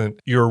it wasn't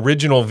your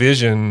original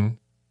vision,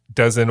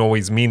 doesn't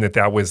always mean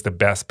that was the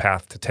best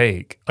path to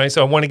take. All right,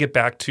 so I want to get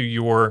back to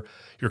your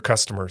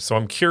customers. So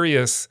I'm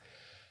curious,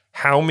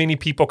 how many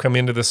people come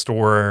into the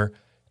store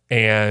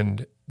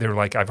and they're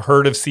like, I've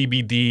heard of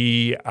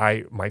CBD.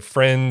 My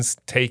friends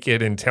take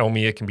it and tell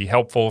me it can be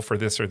helpful for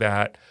this or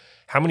that.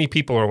 How many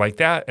people are like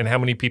that? And how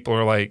many people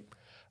are like,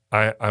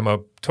 I'm a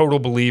total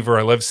believer.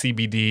 I love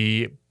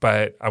CBD,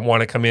 but I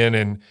want to come in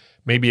and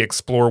maybe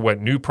explore what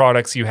new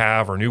products you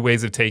have or new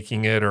ways of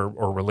taking it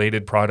or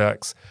related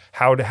products.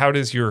 How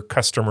does your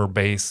customer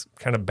base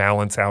kind of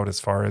balance out as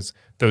far as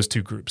those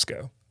two groups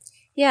go?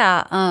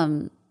 Yeah.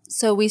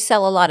 So we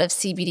sell a lot of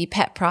CBD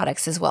pet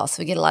products as well.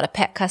 So we get a lot of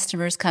pet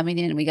customers coming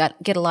in. We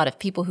get a lot of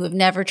people who have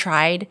never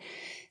tried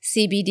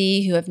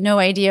CBD, who have no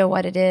idea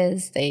what it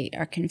is. They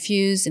are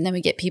confused. And then we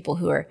get people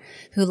who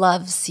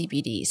love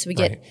CBD. So we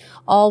get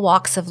all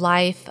walks of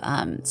life.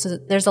 So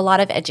there's a lot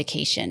of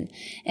education.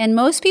 And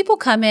most people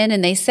come in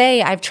and they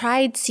say, I've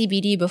tried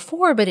CBD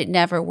before, but it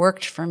never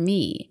worked for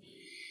me.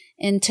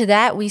 And to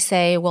that we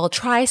say, well,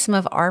 try some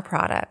of our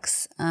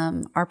products.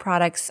 Our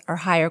products are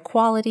higher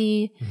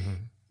quality,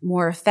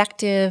 more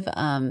effective,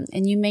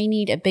 and you may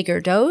need a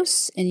bigger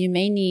dose and you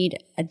may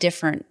need a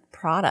different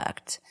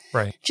product.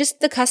 Right.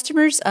 Just the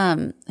customers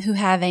who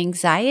have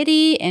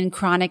anxiety and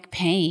chronic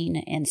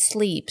pain and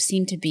sleep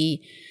seem to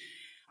be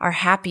our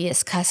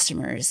happiest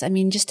customers. I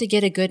mean, just to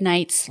get a good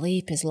night's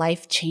sleep is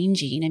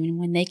life-changing. I mean,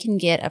 when they can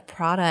get a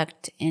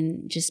product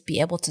and just be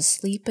able to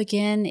sleep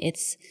again,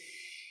 it's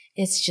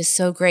just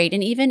so great.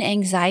 And even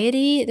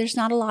anxiety, there's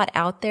not a lot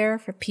out there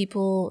for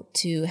people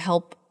to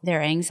help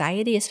their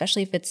anxiety,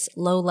 especially if it's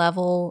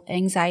low-level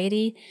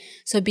anxiety.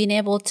 So being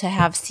able to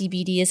have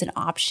CBD as an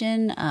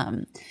option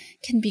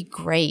can be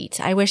great.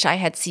 I wish I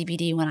had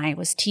CBD when I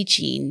was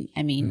teaching.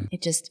 I mean,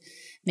 it just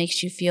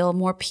makes you feel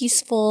more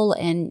peaceful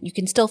and you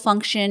can still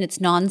function.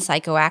 It's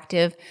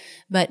non-psychoactive,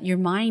 but your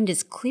mind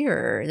is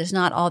clearer. There's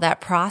not all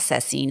that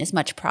as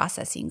much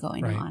processing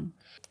going on.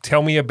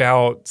 Tell me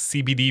about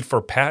CBD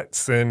for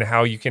pets and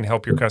how you can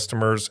help your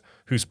customers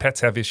whose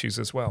pets have issues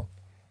as well.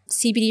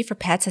 CBD for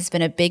pets has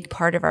been a big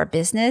part of our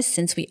business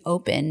since we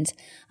opened.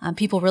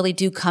 People really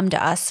do come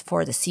to us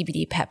for the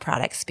CBD pet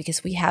products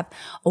because we have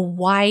a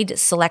wide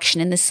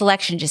selection, and the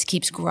selection just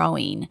keeps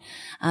growing.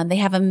 They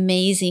have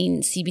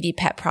amazing CBD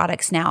pet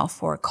products now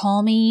for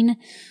calming,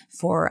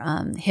 for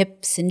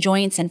hips and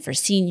joints, and for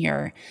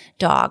senior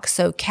dogs.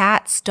 So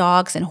cats,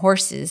 dogs, and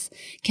horses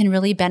can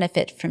really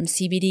benefit from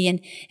CBD.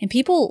 And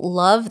people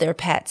love their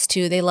pets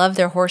too. They love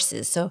their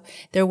horses. So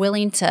they're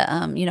willing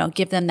to,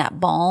 give them that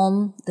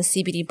balm, the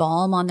CBD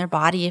balm on their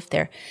body if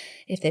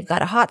they've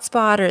got a hot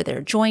spot or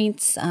their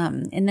joints.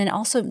 And then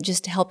also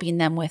just helping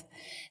them with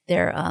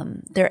their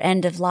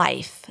end of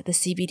life. The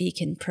CBD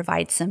can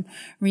provide some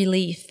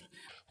relief.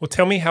 Well,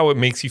 tell me how it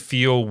makes you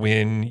feel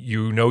when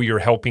you know you're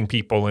helping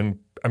people, and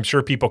I'm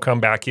sure people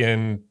come back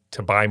in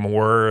to buy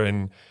more,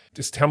 and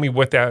just tell me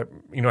what that,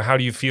 how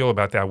do you feel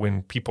about that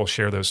when people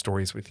share those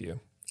stories with you?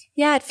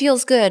 Yeah, it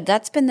feels good.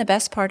 That's been the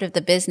best part of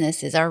the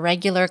business is our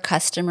regular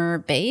customer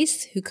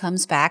base who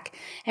comes back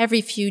every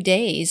few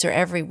days or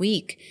every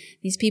week.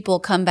 These people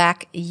come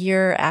back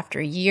year after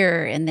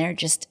year, and they're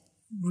just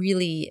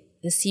really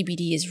the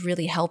CBD is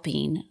really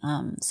helping.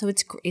 So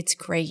it's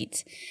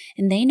great.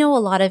 And they know a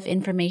lot of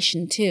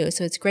information too.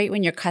 So it's great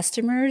when your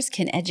customers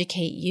can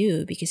educate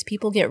you because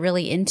people get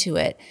really into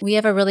it. We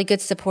have a really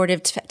good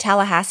supportive,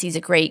 Tallahassee is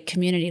a great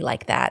community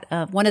like that.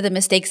 One of the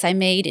mistakes I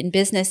made in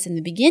business in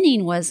the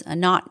beginning was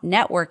not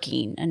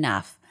networking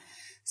enough.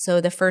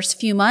 So the first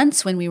few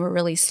months when we were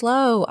really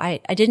slow, I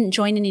didn't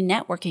join any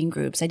networking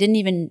groups. I didn't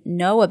even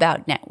know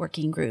about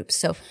networking groups.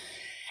 So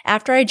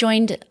after I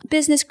joined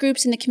business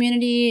groups in the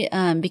community,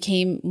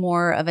 became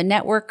more of a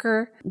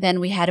networker, then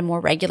we had a more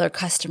regular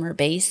customer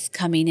base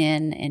coming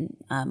in and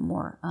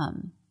more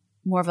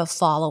of a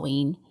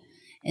following.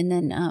 And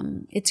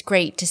then it's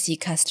great to see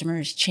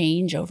customers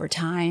change over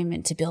time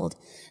and to build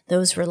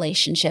those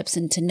relationships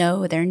and to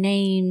know their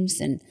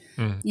names and,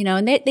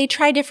 and they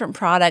try different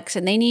products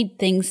and they need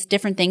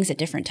different things at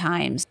different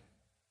times.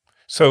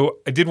 So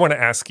I did want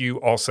to ask you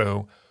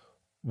also,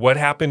 what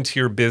happened to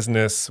your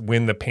business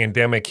when the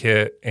pandemic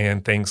hit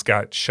and things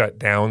got shut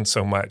down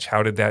so much?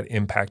 How did that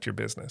impact your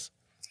business?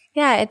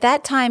 Yeah, at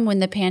that time when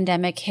the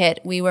pandemic hit,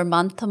 we were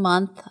month to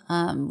month.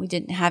 We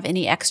didn't have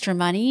any extra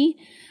money,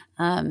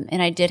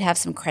 and I did have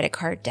some credit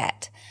card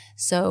debt.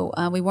 So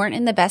we weren't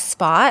in the best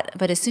spot.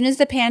 But as soon as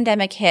the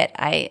pandemic hit,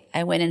 I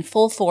went in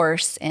full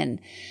force and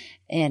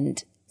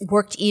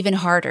worked even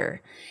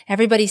harder.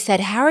 Everybody said,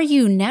 "How are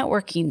you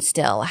networking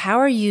still? How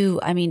are you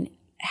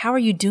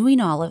doing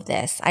all of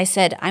this?" I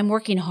said, "I'm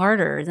working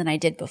harder than I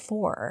did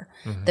before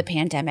the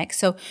pandemic."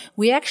 So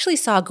we actually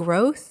saw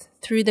growth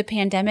through the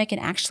pandemic. And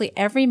actually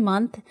every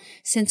month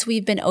since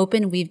we've been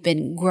open, we've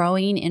been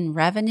growing in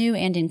revenue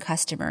and in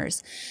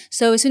customers.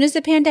 So as soon as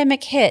the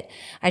pandemic hit,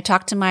 I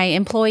talked to my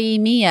employee,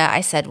 Mia. I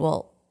said,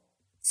 well,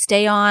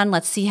 stay on.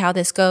 Let's see how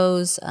this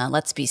goes.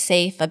 Let's be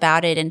safe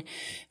about it. And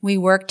we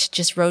worked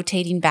just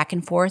rotating back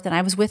and forth. And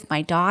I was with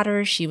my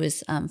daughter. She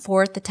was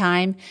 4 at the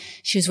time.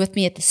 She was with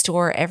me at the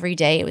store every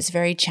day. It was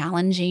very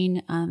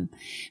challenging.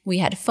 We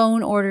had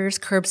phone orders,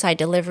 curbside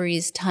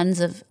deliveries, tons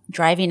of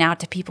driving out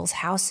to people's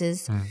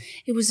houses.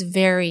 It was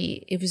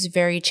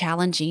very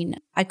challenging.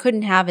 I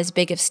couldn't have as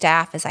big of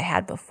staff as I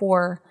had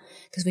before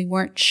because we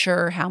weren't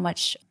sure how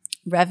much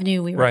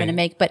revenue we were going to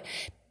make. But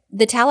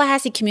the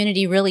Tallahassee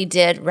community really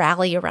did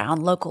rally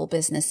around local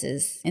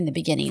businesses in the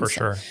beginning. For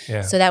sure,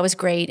 yeah. So that was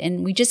great.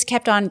 And we just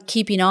kept on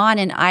keeping on.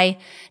 And I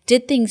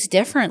did things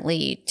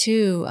differently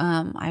too.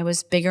 I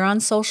was bigger on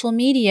social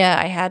media.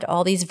 I had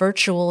all these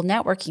virtual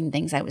networking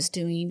things I was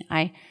doing.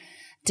 I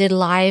did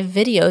live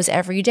videos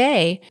every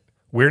day.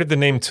 Where did the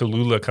name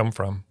Tallulah come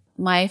from?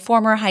 My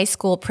former high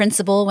school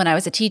principal, when I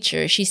was a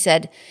teacher, she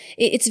said,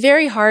 it's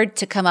very hard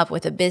to come up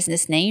with a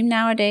business name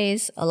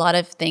nowadays. A lot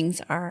of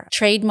things are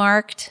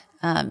trademarked.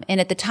 And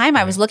at the time,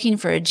 I was looking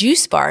for a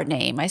juice bar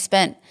name. I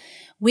spent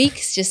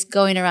weeks just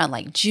going around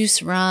like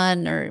Juice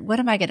Run or what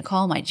am I going to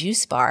call my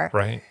juice bar?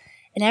 Right.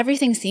 And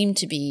everything seemed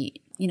to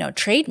be,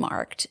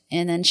 trademarked.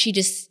 And then she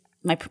just,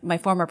 my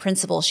former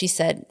principal, she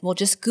said, well,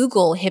 just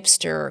Google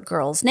hipster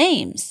girls'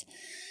 names.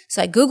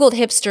 So I Googled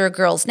hipster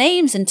girls'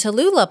 names and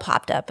Tallulah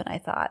popped up and I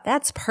thought,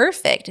 that's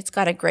perfect. It's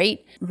got a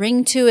great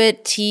ring to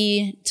it,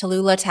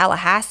 Tallulah,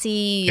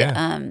 Tallahassee.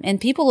 Yeah.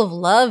 And people have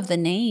loved the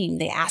name.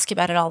 They ask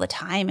about it all the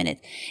time and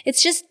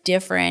it's just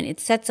different. It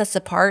sets us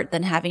apart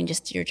than having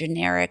just your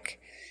generic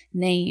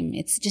name.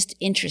 It's just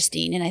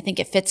interesting and I think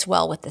it fits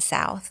well with the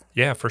South.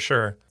 Yeah, for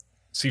sure.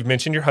 So you've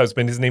mentioned your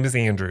husband. His name is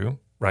Andrew,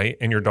 right?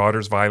 And your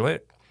daughter's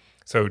Violet.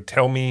 So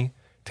tell me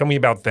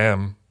about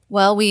them.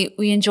 Well, we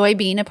enjoy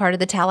being a part of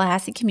the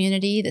Tallahassee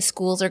community. The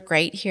schools are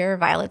great here.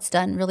 Violet's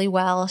done really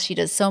well. She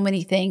does so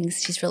many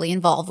things. She's really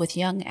involved with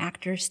Young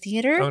Actors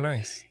Theater. Oh,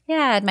 nice.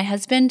 Yeah, and my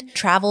husband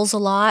travels a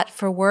lot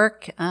for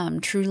work.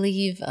 True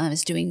Leave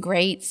is doing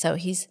great. So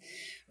he's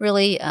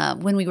really,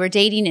 when we were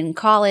dating in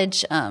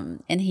college,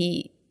 and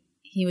he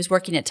was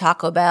working at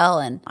Taco Bell,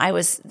 and I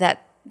was,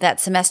 that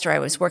semester I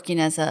was working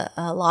as a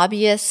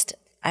lobbyist.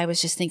 I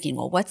was just thinking,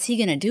 well, what's he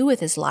going to do with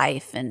his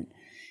life? And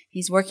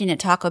he's working at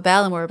Taco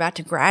Bell and we're about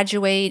to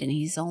graduate and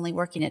he's only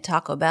working at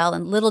Taco Bell.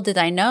 And little did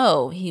I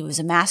know he was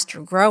a master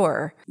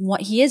grower.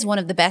 He is one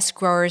of the best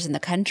growers in the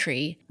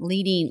country,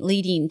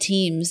 leading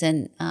teams.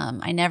 And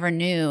I never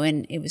knew.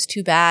 And it was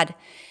too bad.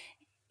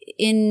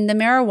 In the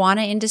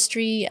marijuana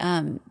industry,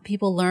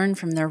 people learn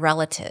from their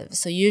relatives.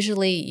 So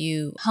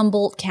usually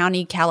Humboldt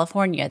County,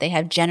 California, they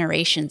have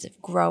generations of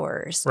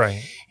growers.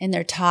 Right. And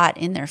they're taught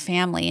in their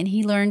family. And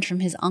he learned from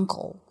his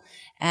uncle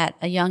at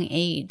a young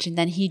age. And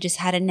then he just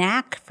had a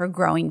knack for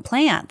growing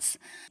plants.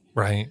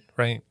 Right.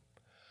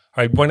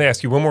 I want to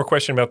ask you one more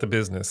question about the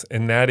business,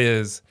 and that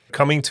is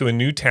coming to a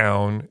new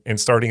town and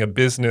starting a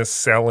business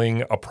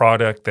selling a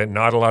product that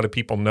not a lot of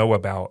people know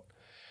about.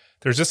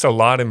 There's just a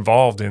lot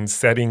involved in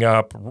setting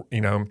up,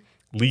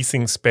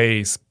 leasing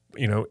space,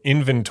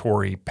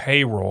 inventory,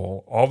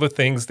 payroll, all the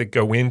things that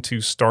go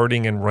into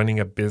starting and running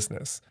a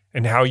business,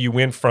 and how you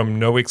went from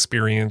no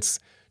experience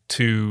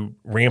to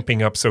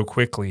ramping up so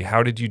quickly.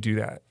 How did you do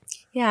that?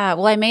 Yeah,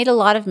 well, I made a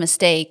lot of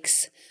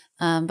mistakes,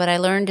 but I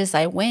learned as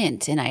I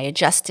went and I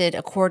adjusted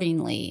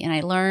accordingly. And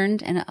I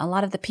learned, and a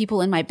lot of the people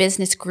in my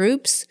business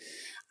groups,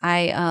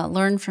 I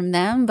learn from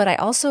them, but I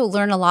also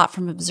learn a lot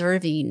from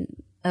observing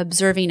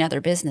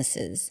other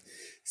businesses.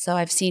 So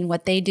I've seen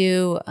what they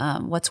do,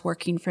 what's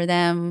working for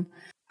them.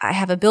 I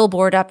have a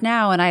billboard up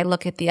now, and I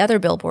look at the other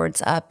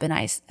billboards up, and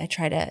I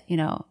try to,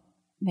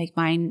 make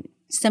mine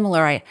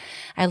similar.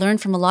 I learn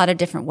from a lot of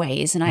different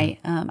ways, and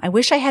I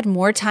wish I had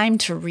more time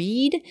to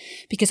read,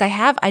 because I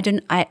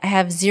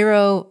have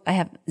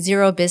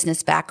zero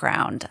business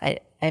background.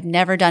 I've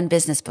never done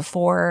business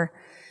before.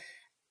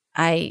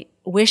 I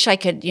wish I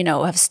could,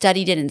 have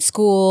studied it in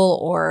school,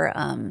 or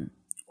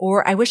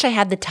I wish I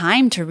had the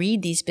time to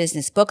read these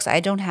business books. I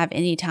don't have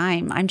any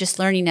time. I'm just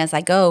learning as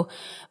I go.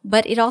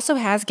 But it also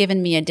has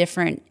given me a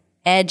different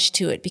edge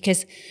to it,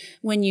 because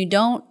when you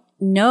don't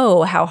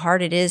know how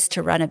hard it is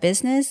to run a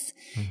business,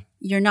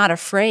 you're not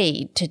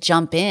afraid to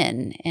jump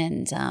in.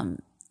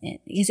 And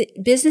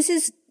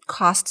businesses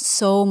cost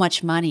so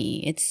much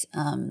money. It's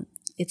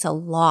a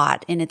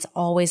lot, and it's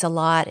always a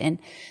lot. And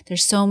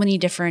there's so many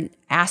different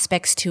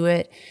aspects to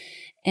it.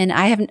 And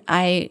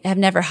I have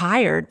never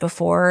hired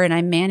before, and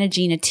I'm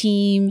managing a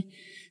team.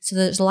 So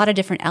there's a lot of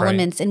different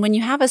elements. Right. And when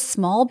you have a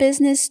small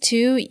business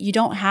too, you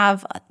don't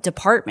have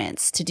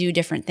departments to do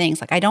different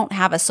things. Like I don't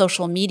have a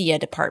social media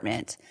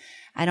department.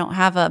 I don't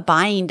have a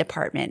buying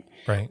department.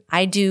 Right.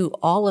 I do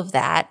all of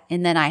that.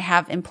 And then I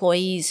have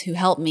employees who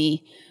help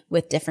me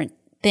with different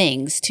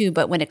things too.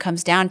 But when it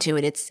comes down to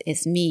it,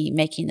 it's me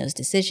making those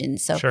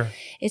decisions. So Sure.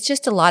 It's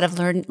just a lot of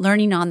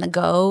learning on the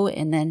go,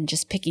 and then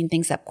just picking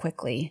things up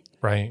quickly.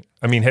 Right.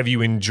 I mean, have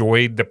you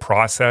enjoyed the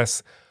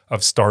process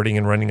of starting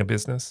and running a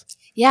business?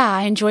 Yeah,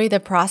 I enjoy the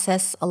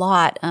process a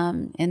lot.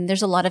 And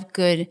there's a lot of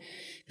good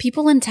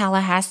people in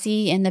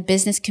Tallahassee, and the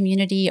business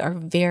community are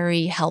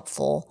very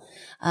helpful.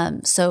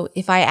 So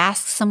if I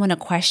ask someone a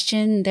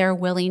question, they're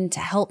willing to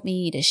help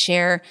me, to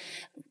share.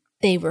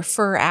 They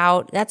refer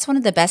out. That's one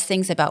of the best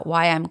things about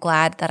why I'm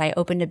glad that I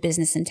opened a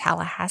business in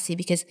Tallahassee,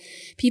 because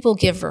people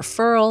give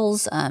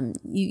referrals.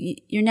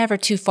 You're never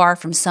too far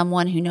from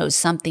someone who knows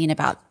something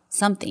about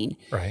something.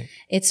 Right.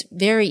 It's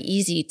very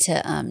easy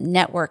to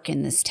network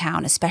in this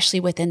town, especially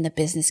within the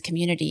business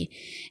community.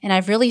 And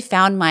I've really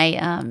found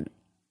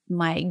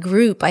my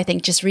group, I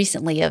think, just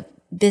recently of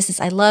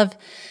business. I love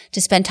to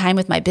spend time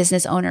with my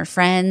business owner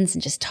friends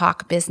and just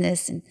talk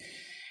business and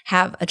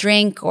have a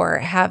drink or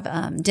have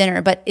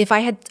dinner. But if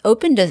I had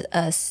opened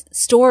a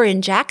store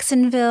in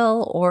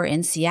Jacksonville or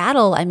in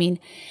Seattle, I mean,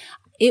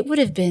 it would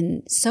have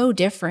been so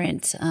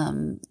different.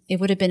 It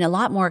would have been a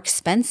lot more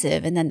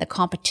expensive, and then the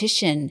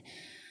competition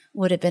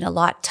would have been a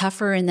lot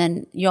tougher. And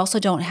then you also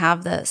don't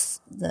have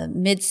the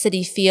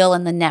mid-city feel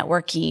and the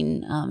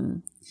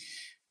networking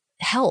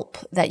help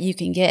that you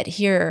can get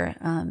here.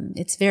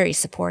 It's very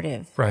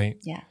supportive. Right.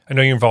 Yeah. I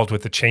know you're involved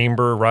with the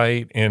chamber,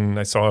 right? And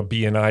I saw a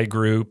B&I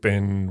group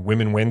and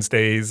Women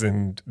Wednesdays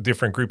and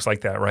different groups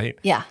like that, right?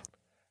 Yeah.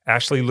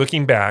 Ashley,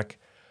 looking back,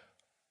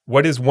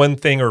 what is one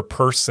thing or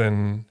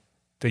person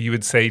that you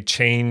would say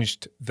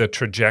changed the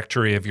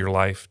trajectory of your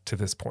life to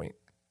this point?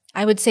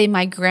 I would say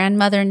my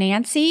grandmother,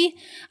 Nancy.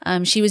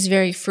 She was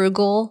very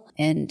frugal,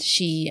 and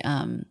she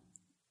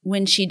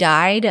when she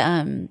died,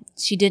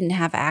 she didn't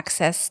have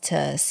access to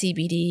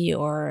CBD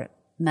or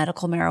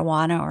medical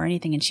marijuana or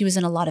anything, and she was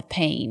in a lot of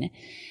pain.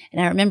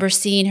 And I remember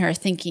seeing her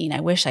thinking, I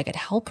wish I could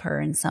help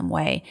her in some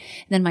way.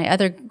 And then my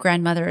other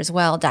grandmother as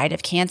well died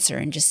of cancer,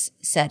 and just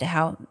said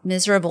how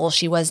miserable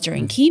she was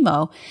during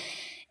chemo.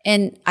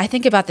 And I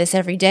think about this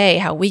every day,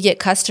 how we get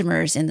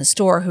customers in the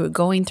store who are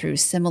going through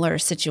similar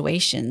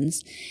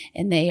situations,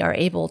 and they are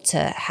able to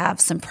have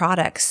some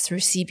products through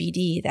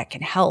CBD that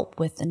can help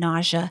with the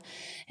nausea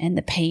and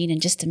the pain, and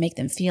just to make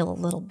them feel a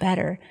little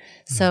better.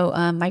 So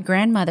my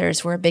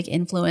grandmothers were a big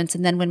influence.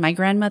 And then when my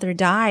grandmother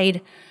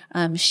died,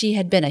 she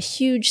had been a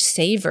huge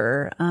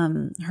saver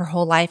her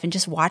whole life, and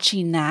just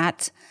watching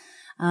that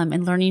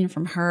and learning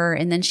from her.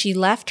 And then she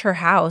left her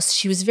house.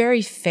 She was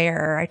very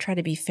fair. I try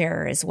to be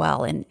fair as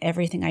well in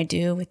everything I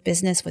do with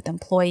business, with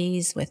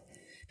employees, with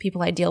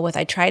people I deal with.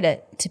 I try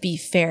to be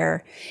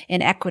fair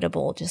and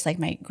equitable, just like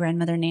my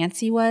grandmother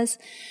Nancy was.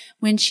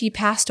 When she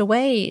passed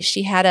away,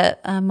 she had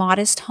a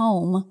modest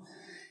home,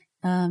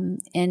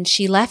 and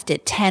she left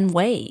it 10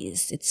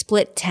 ways. It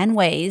split 10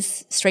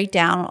 ways, straight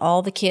down.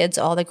 All the kids,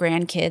 all the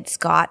grandkids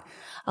got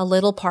a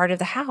little part of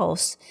the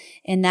house.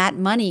 And that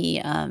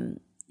money,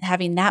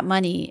 having that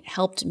money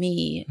helped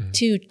me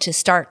too, to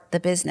start the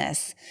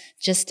business.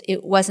 Just,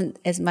 it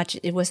wasn't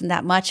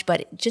that much,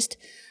 but just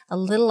a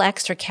little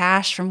extra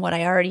cash from what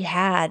I already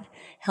had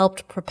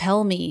helped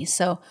propel me.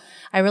 So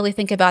I really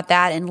think about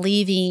that, and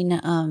leaving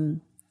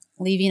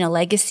a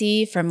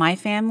legacy from my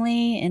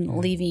family, and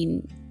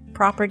leaving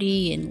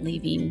property, and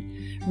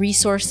leaving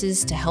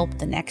resources to help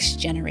the next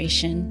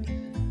generation.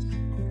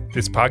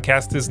 This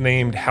podcast is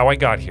named How I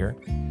Got Here,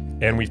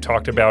 and we've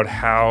talked about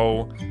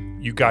how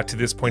you got to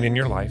this point in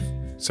your life.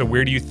 So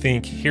where do you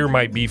think here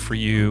might be for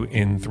you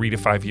in 3 to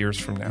 5 years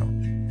from now?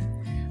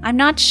 I'm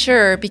not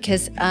sure,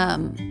 because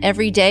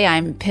every day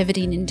I'm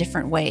pivoting in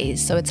different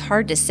ways. So it's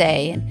hard to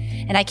say.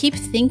 And I keep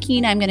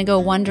thinking I'm going to go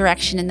one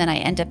direction, and then I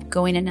end up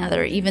going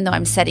another, even though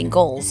I'm setting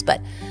goals.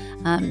 But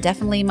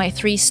definitely my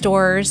 3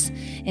 stores,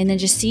 and then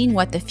just seeing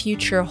what the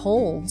future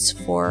holds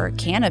for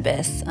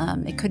cannabis.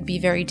 It could be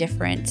very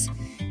different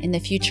in the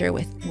future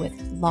with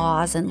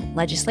laws and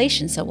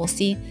legislation. So we'll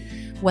see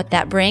what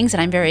that brings,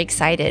 and I'm very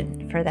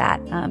excited for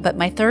that. But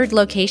my 3rd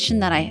location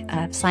that I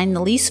have signed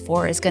the lease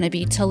for is going to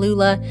be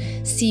Tallulah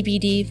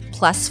CBD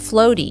plus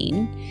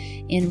floating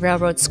in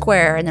Railroad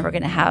Square, and then we're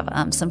going to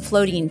have some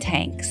floating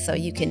tanks, so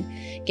you can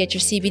get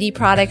your CBD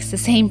products, the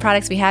same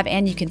products we have,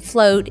 and you can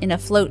float in a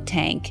float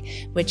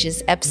tank, which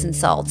is Epsom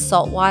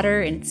salt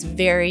water, and it's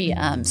very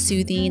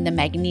soothing. The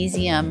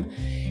magnesium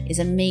is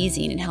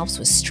amazing. It helps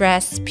with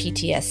stress,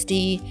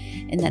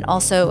 PTSD, and then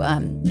also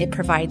it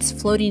provides,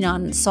 floating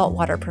on salt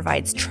water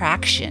provides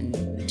traction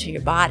to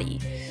your body.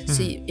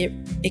 So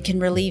it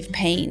can relieve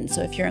pain.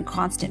 So if you're in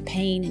constant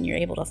pain and you're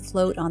able to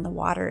float on the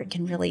water, it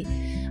can really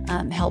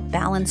help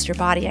balance your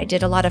body. I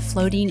did a lot of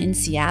floating in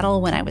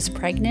Seattle when I was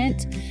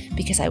pregnant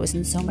because I was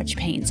in so much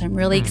pain. So I'm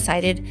really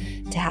excited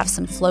to have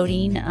some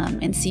floating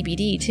and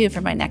CBD too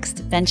for my next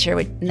venture,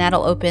 and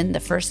that'll open the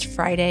first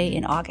Friday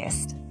in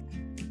August.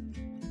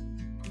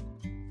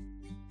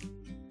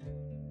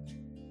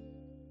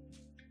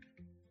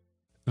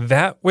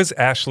 That was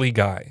Ashley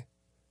Guy.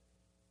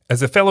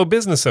 As a fellow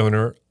business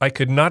owner, I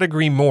could not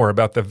agree more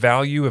about the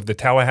value of the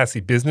Tallahassee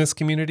business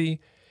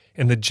community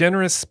and the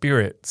generous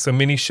spirit so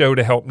many show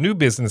to help new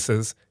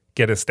businesses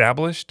get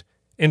established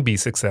and be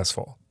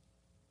successful.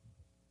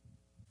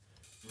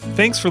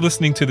 Thanks for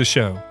listening to the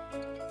show.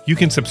 You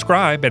can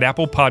subscribe at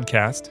Apple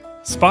Podcast,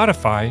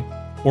 Spotify,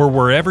 or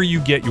wherever you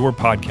get your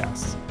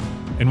podcasts.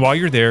 And while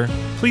you're there,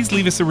 please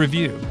leave us a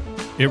review.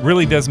 It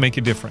really does make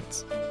a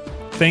difference.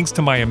 Thanks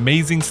to my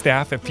amazing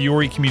staff at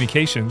Fiore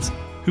Communications,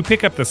 who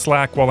pick up the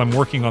slack while I'm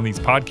working on these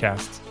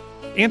podcasts,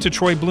 and to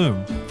Troy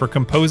Bloom for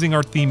composing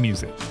our theme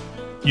music.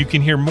 You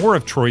can hear more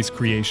of Troy's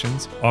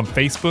creations on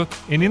Facebook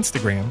and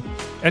Instagram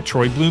at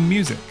Troy Bloom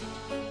Music.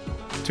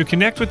 To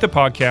connect with the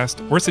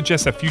podcast or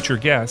suggest a future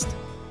guest,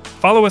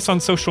 follow us on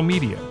social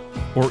media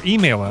or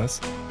email us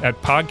at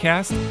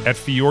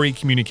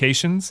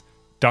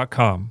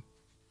podcast@fiorecommunications.com.